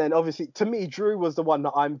 Yeah, and then obviously, to me, Drew was the one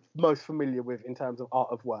that I'm most familiar with in terms of art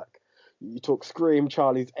of work. You talk Scream,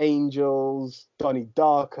 Charlie's Angels, Donnie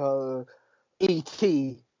Darko,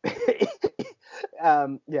 E.T. She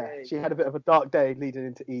had a bit of a dark day leading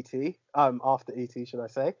into E.T. After E.T., should I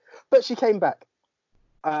say? But she came back.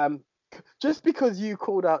 Just because you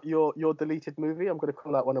called out your deleted movie, I'm going to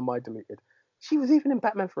call out one of my deleted. She was even in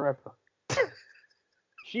Batman Forever.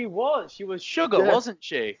 She was Sugar, wasn't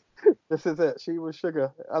she? This is it. She was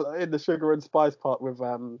Sugar in the Sugar and Spice part with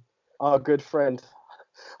our good friend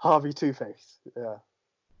Harvey Two-Face. Yeah.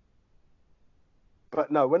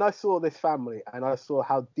 But no, when I saw this family and I saw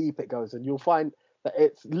how deep it goes, and you'll find that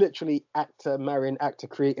it's literally actor marrying actor,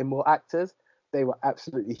 creating more actors. They were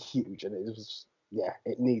absolutely huge, and it was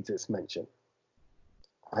it needs its mention.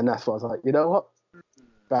 And that's why I was like, you know what?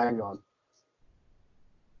 Bang on.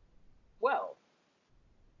 Well.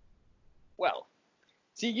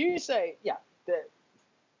 See, you say,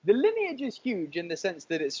 the lineage is huge in the sense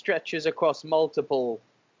that it stretches across multiple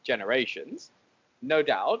generations, no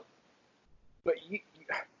doubt. But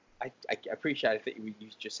I appreciate that you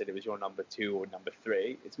just said it was your number 2 or number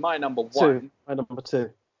 3. It's my number 1. My number 2.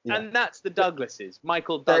 Yeah. And that's the Douglases,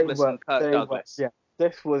 Michael Douglas and Kirk Douglas. Yeah,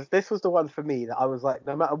 this was the one for me that I was like,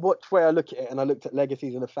 no matter which way I look at it, and I looked at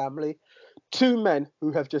legacies in the family, 2 men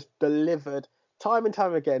who have just delivered time and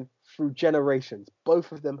time again through generations.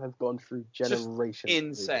 Both of them have gone through generations. Just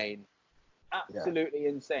insane. Absolutely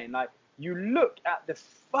insane. Like, you look at the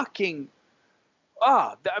fucking...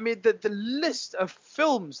 the list of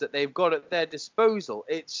films that they've got at their disposal,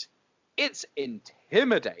 it's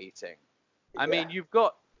intimidating. I mean, you've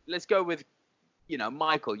got... Let's go with,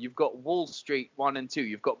 Michael. You've got Wall Street 1 and 2.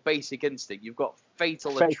 You've got Basic Instinct. You've got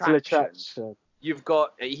Fatal Attraction. You've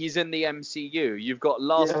got, he's in the MCU. You've got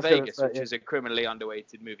Las Vegas, which is a criminally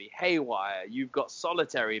underrated movie. Haywire. You've got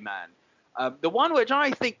Solitary Man. The one which I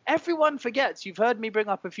think everyone forgets, you've heard me bring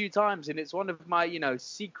up a few times, and it's one of my,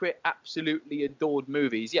 secret, absolutely adored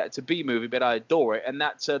movies. Yeah, it's a B movie, but I adore it. And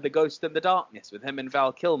that's The Ghost in the Darkness with him and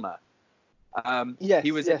Val Kilmer.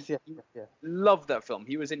 Love that film.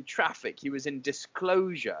 He was in Traffic. He was in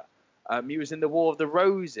Disclosure. He was in The War of the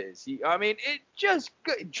Roses.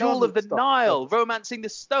 Jewel of the Nile, Romancing the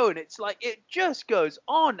Stone. It's like, it just goes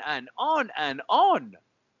on and on and on.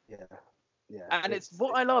 Yeah. And it's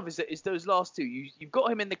what I love is those last 2. You've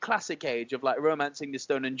got him in the classic age of like Romancing the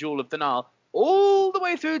Stone and Jewel of the Nile, all the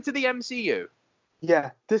way through to the MCU.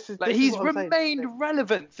 Yeah, he's remained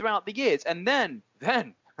relevant throughout the years, and then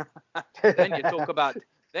you talk about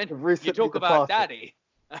Daddy.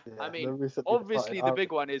 I mean, obviously the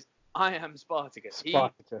big one is I Am Spartacus. He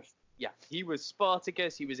was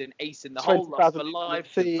Spartacus. He was in Ace in the Hole, Lust for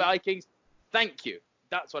Life, the Vikings. Thank you.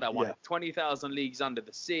 That's what I wanted. 20,000 Leagues Under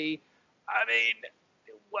the Sea. I mean,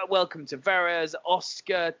 Welcome to Veres,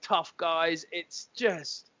 Oscar, Tough Guys. It's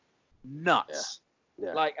just nuts.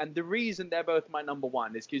 Yeah. Like, and the reason they're both my number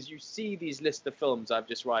 1 is because you see these list of films I've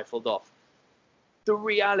just rifled off. The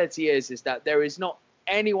reality is that there is not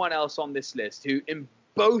anyone else on this list who, in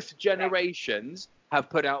both generations, have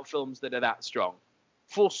put out films that are that strong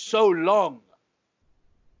for so long.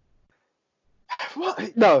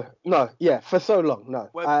 What? No, for so long, no.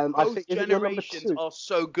 I think generations are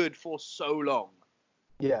so good for so long.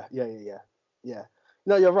 Yeah.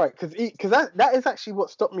 No, you're right, because that is actually what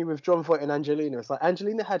stopped me with Jon Voight and Angelina. It's like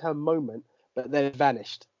Angelina had her moment, but then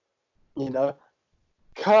vanished.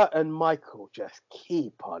 Kurt and Michael just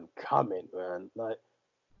keep on coming, man. Like,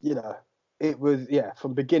 it was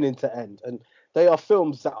from beginning to end, and they are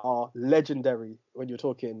films that are legendary when you're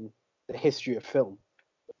talking the history of film.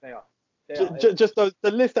 They are. Just the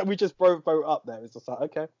list that we just brought up there is just like,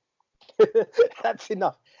 okay, that's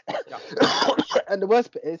enough. Yeah. And the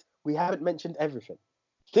worst bit is we haven't mentioned everything.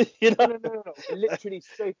 No. We're literally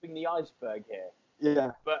scraping the iceberg here.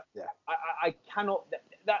 Yeah. But I cannot.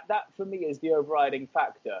 That for me is the overriding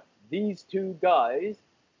factor. These 2 guys,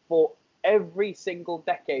 for every single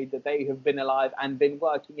decade that they have been alive and been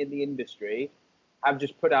working in the industry, have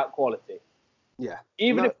just put out quality. Yeah.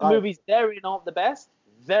 Even if the movies they're in aren't the best,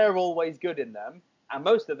 they're always good in them, and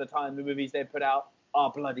most of the time the movies they put out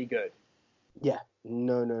are bloody good. Yeah,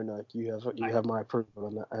 no. You have my approval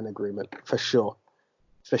on that and agreement for sure.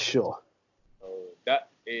 So that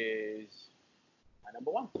is my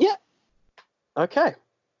number 1. Yeah. Okay.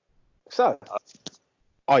 So,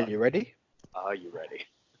 are you ready? Are you ready?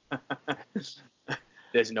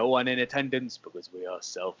 There's no one in attendance because we are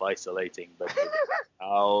self-isolating, but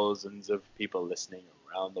thousands of people listening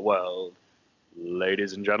around the world.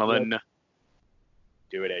 Ladies and gentlemen,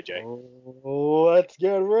 do it, AJ. Let's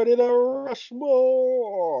get ready to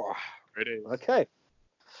Rushmore. Ready. Okay.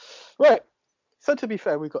 Right. So to be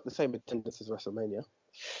fair, we've got the same attendance as WrestleMania.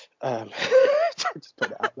 Just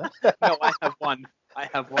put it out there. No, I have one.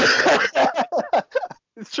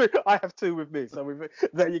 It's true. I have two with me. So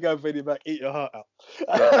there you go, Vinny Mac. Eat your heart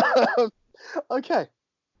out. Okay.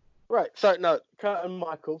 Right. So no, Kurt and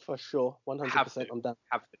Michael for sure. 100%. I'm down.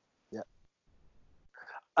 Have to. Yeah.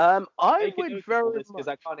 I would very much because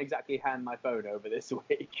I can't exactly hand my phone over this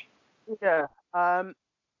week. Yeah.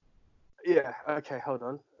 Yeah. Okay. Hold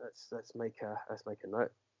on. Let's make a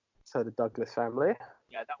note. So the Douglas family.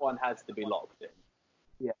 Yeah, that one has to be locked in.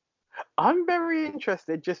 Yeah. I'm very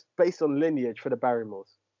interested, just based on lineage, for the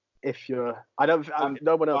Barrymores. If you're,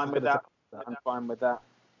 no one else. I'm fine with that.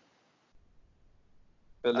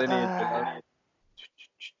 The lineage.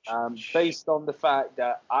 Based on the fact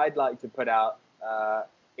that I'd like to put out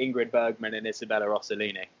Ingrid Bergman and Isabella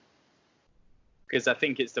Rossellini. Because I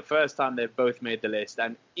think it's the first time they've both made the list,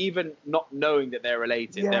 and even not knowing that they're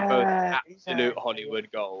related, they're both absolute Hollywood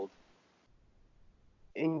gold.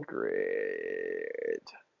 Ingrid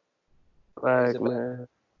Bergman,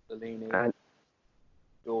 Rossellini, and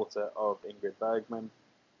daughter of Ingrid Bergman.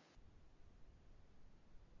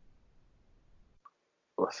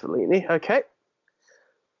 Rossellini, okay.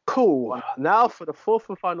 Cool. Now for the fourth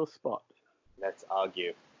and final spot. Let's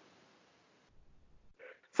argue.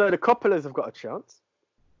 So the Coppolas have got a chance.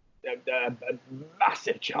 A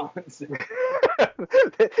massive chance.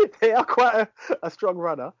 They are quite a strong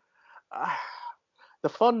runner. The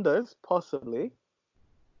Fondas, possibly.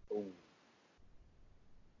 Ooh.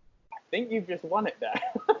 I think you've just won it there.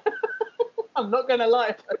 I'm not going to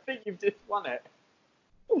lie. I think you've just won it.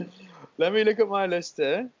 Let me look at my list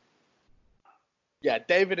here. Yeah,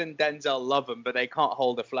 David and Denzel love them, but they can't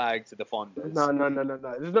hold a flag to the Fondas. No.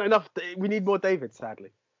 There's not enough. We need more David,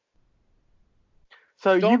 sadly.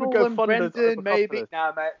 So Donald you would go and Fondas Brendan, maybe.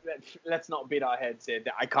 No, mate, let's not beat our heads here.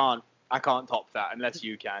 I can't top that unless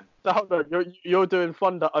you can. So hold on, you're doing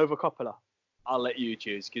Fonda over Coppola. I'll let you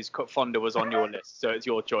choose because Fonda was on your list, so it's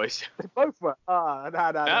your choice. Both were. No.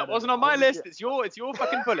 That wasn't on my list. It's your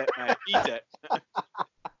fucking bullet, mate. Eat it.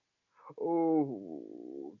 Oh.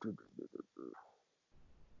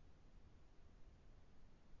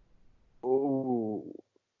 Oh.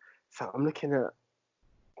 So I'm looking at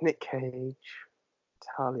Nick Cage,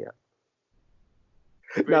 Talia.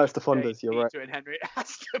 No, it's the Fondas. You're right. Peter and Henry. It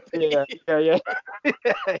has to be. Yeah.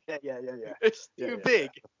 It's too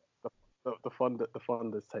big. The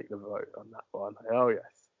Fondas take the vote on that one. Oh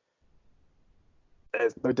yes.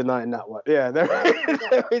 There's no denying that one. Yeah, there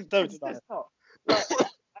is no denying.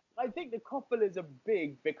 I think the Coppolas are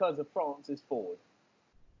big because of Francis Ford.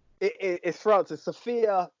 It's Francis.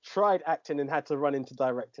 Sophia tried acting and had to run into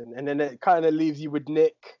directing, and then it kind of leaves you with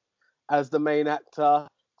Nick as the main actor.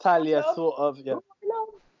 Talia sort of, yeah.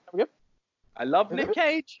 I love Nick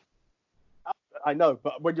Cage. I know,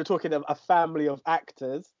 but when you're talking of a family of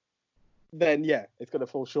actors, then yeah, it's going to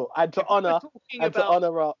fall short. And to honor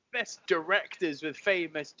our best directors with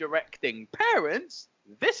famous directing parents,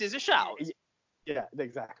 this is a shout. Yeah,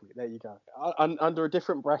 exactly. There you go. Under a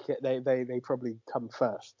different bracket, they probably come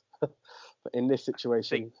first. But in this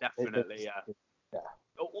situation, I think definitely, yeah.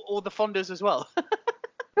 Or the Fondas as well.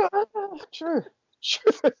 True.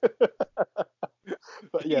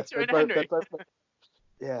 But yeah,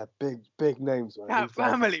 yeah, big names, man. Yeah,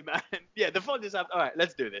 family, man. Yeah, the Fondas have. All right,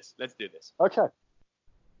 let's do this. Okay.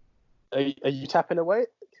 Are you tapping away?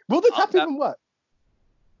 Will the tap even work?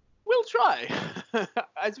 We'll try.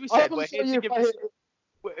 As we said, we're here to give this.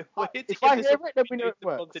 We're here to give this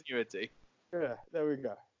continuity. Yeah, there we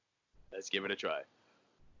go. Let's give it a try.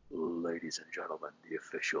 Ladies and gentlemen, the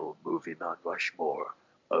official movie Mount Rushmore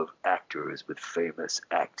of actors with famous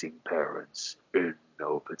acting parents in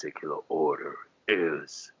no particular order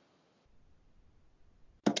is...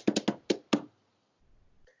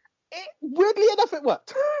 Weirdly enough, it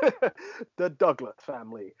worked. The Douglas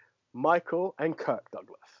family, Michael and Kirk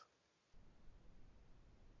Douglas.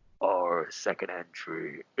 Our second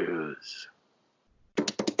entry is...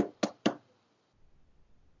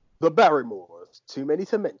 The Barrymores, too many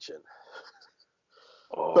to mention.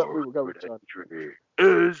 But we will go with entry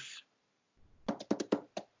is...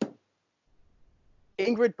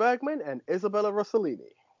 Ingrid Bergman and Isabella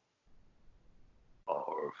Rossellini.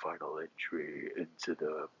 Our final entry into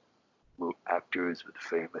the actors with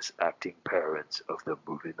famous acting parents of the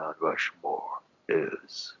movie Mount Rushmore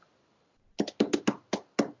is...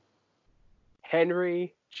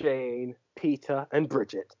 Henry, Jane, Peter, and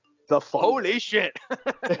Bridget. The Fondas. Holy shit!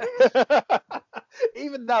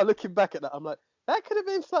 Even now, looking back at that, I'm like, that could have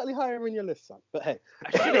been slightly higher in your list, son. But hey,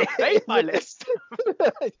 I should have made my list.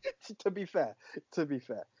 To be fair,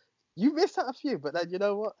 You missed out a few, but then you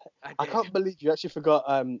know what? I can't believe you actually forgot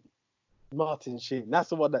Martin Sheen. That's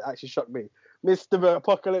the one that actually shocked me. Mr.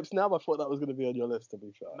 Apocalypse Now, I thought that was going to be on your list, to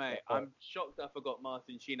be fair. Mate, I'm shocked I forgot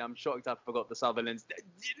Martin Sheen. I'm shocked I forgot the Sutherlands.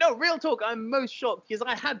 No, real talk, I'm most shocked because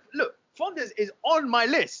look, Fondas is on my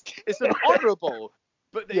list. It's an honourable.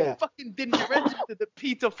 But they fucking didn't register that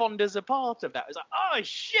Peter Fonda's a part of that. It's like, oh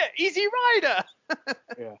shit, Easy Rider.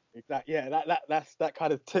 Yeah, exactly. Yeah, that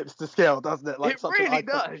kind of tips the scale, doesn't it? Like, it really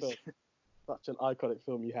does. Film, such an iconic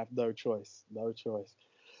film, you have no choice.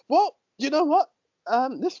 Well, you know what?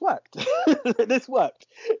 This worked. This worked.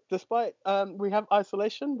 Despite we have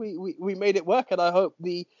isolation, we made it work, and I hope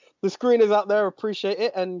the screeners out there appreciate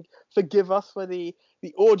it and forgive us for the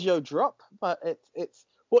audio drop. But it's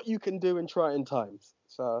what you can do in trying times.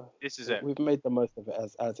 So this is it. We've made the most of it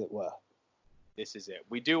as it were. This is it.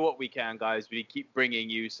 We do what we can, guys. We keep bringing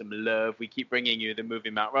you some love. We keep bringing you the movie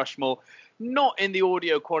Mount Rushmore. Not in the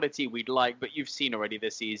audio quality we'd like, but you've seen already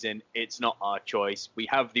this season. It's not our choice. We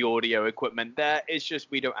have the audio equipment there. It's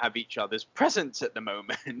just we don't have each other's presence at the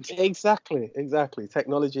moment. Exactly.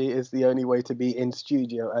 Technology is the only way to be in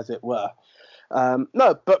studio, as it were.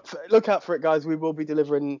 No, but look out for it, guys. We will be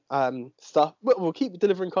delivering stuff. We'll keep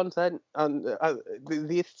delivering content, and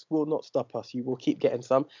this will not stop us. You will keep getting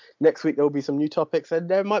some. Next week there will be some new topics, and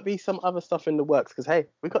there might be some other stuff in the works because hey,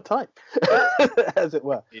 we got time, as it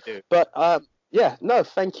were. You do. But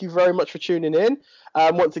thank you very much for tuning in.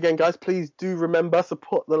 Once again, guys, please do remember,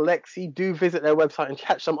 support the Lexi. Do visit their website and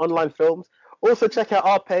catch some online films. Also, check out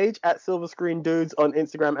our page at Silver Screen Dudes on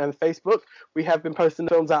Instagram and Facebook. We have been posting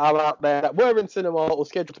films that are out there that were in cinema or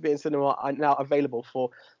scheduled to be in cinema are now available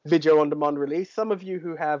for video on demand release. Some of you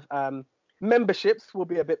who have memberships will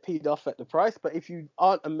be a bit peed off at the price, but if you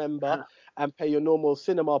aren't a member and pay your normal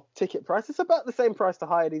cinema ticket price, it's about the same price to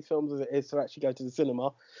hire these films as it is to actually go to the cinema.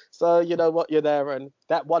 So you know what, you're there, and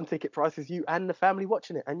that one ticket price is you and the family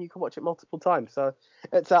watching it, and you can watch it multiple times. So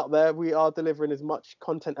it's out there. We are delivering as much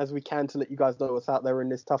content as we can to let you guys know what's out there in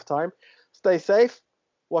this tough time. Stay safe,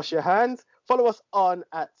 wash your hands, follow us on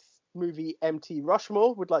at Movie MT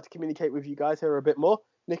Rushmore. We'd like to communicate with you guys here a bit more.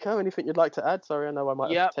 Nico, anything you'd like to add? Sorry, I know I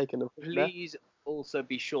might have taken a please also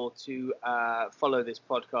be sure to follow this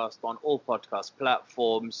podcast on all podcast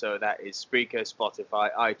platforms. So that is Spreaker, Spotify,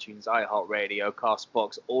 iTunes, iHeartRadio,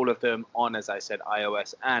 CastBox, all of them on, as I said,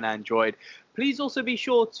 iOS and Android. Please also be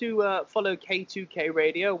sure to follow K2K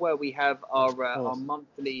Radio, where we have our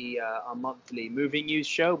monthly movie news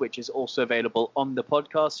show, which is also available on the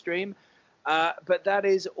podcast stream. But that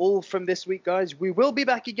is all from this week, guys. We will be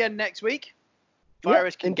back again next week.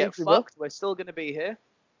 Virus can get fucked. We're still going to be here.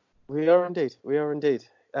 We are indeed.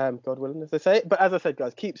 God willing, as they say. But as I said,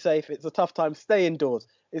 guys, keep safe. It's a tough time. Stay indoors.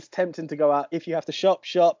 It's tempting to go out. If you have to shop.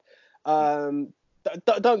 Don't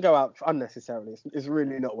go out unnecessarily. It's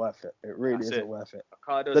really not worth it. It really isn't worth it.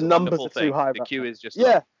 Ocado's the numbers are too high. The queue is just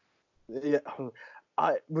yeah. Did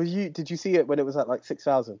you see it when it was at like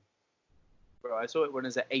 6,000? Bro, I saw it when it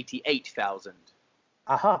was at 88,000.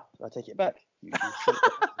 Aha! I take it back.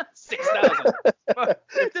 6,000.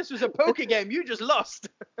 If this was a poker game, you just lost.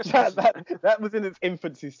 that was in its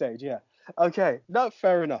infancy stage, yeah. Okay, no,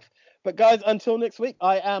 fair enough. But guys, until next week,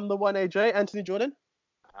 I am the one AJ, Anthony Jordan.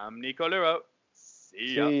 I'm Nico Luro.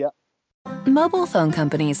 See ya. Mobile phone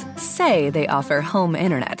companies say they offer home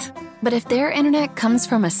internet. But if their internet comes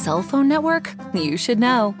from a cell phone network, you should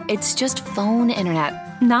know. It's just phone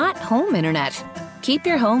internet, not home internet. Keep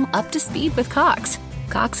your home up to speed with Cox.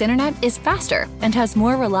 Cox Internet is faster and has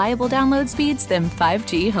more reliable download speeds than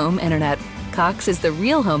 5G home internet. Cox is the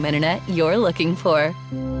real home internet you're looking for.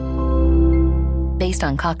 Based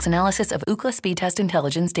on Cox analysis of Ookla speed test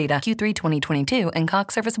intelligence data Q3 2022 and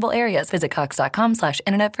Cox serviceable areas, visit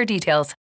cox.com/internet for details.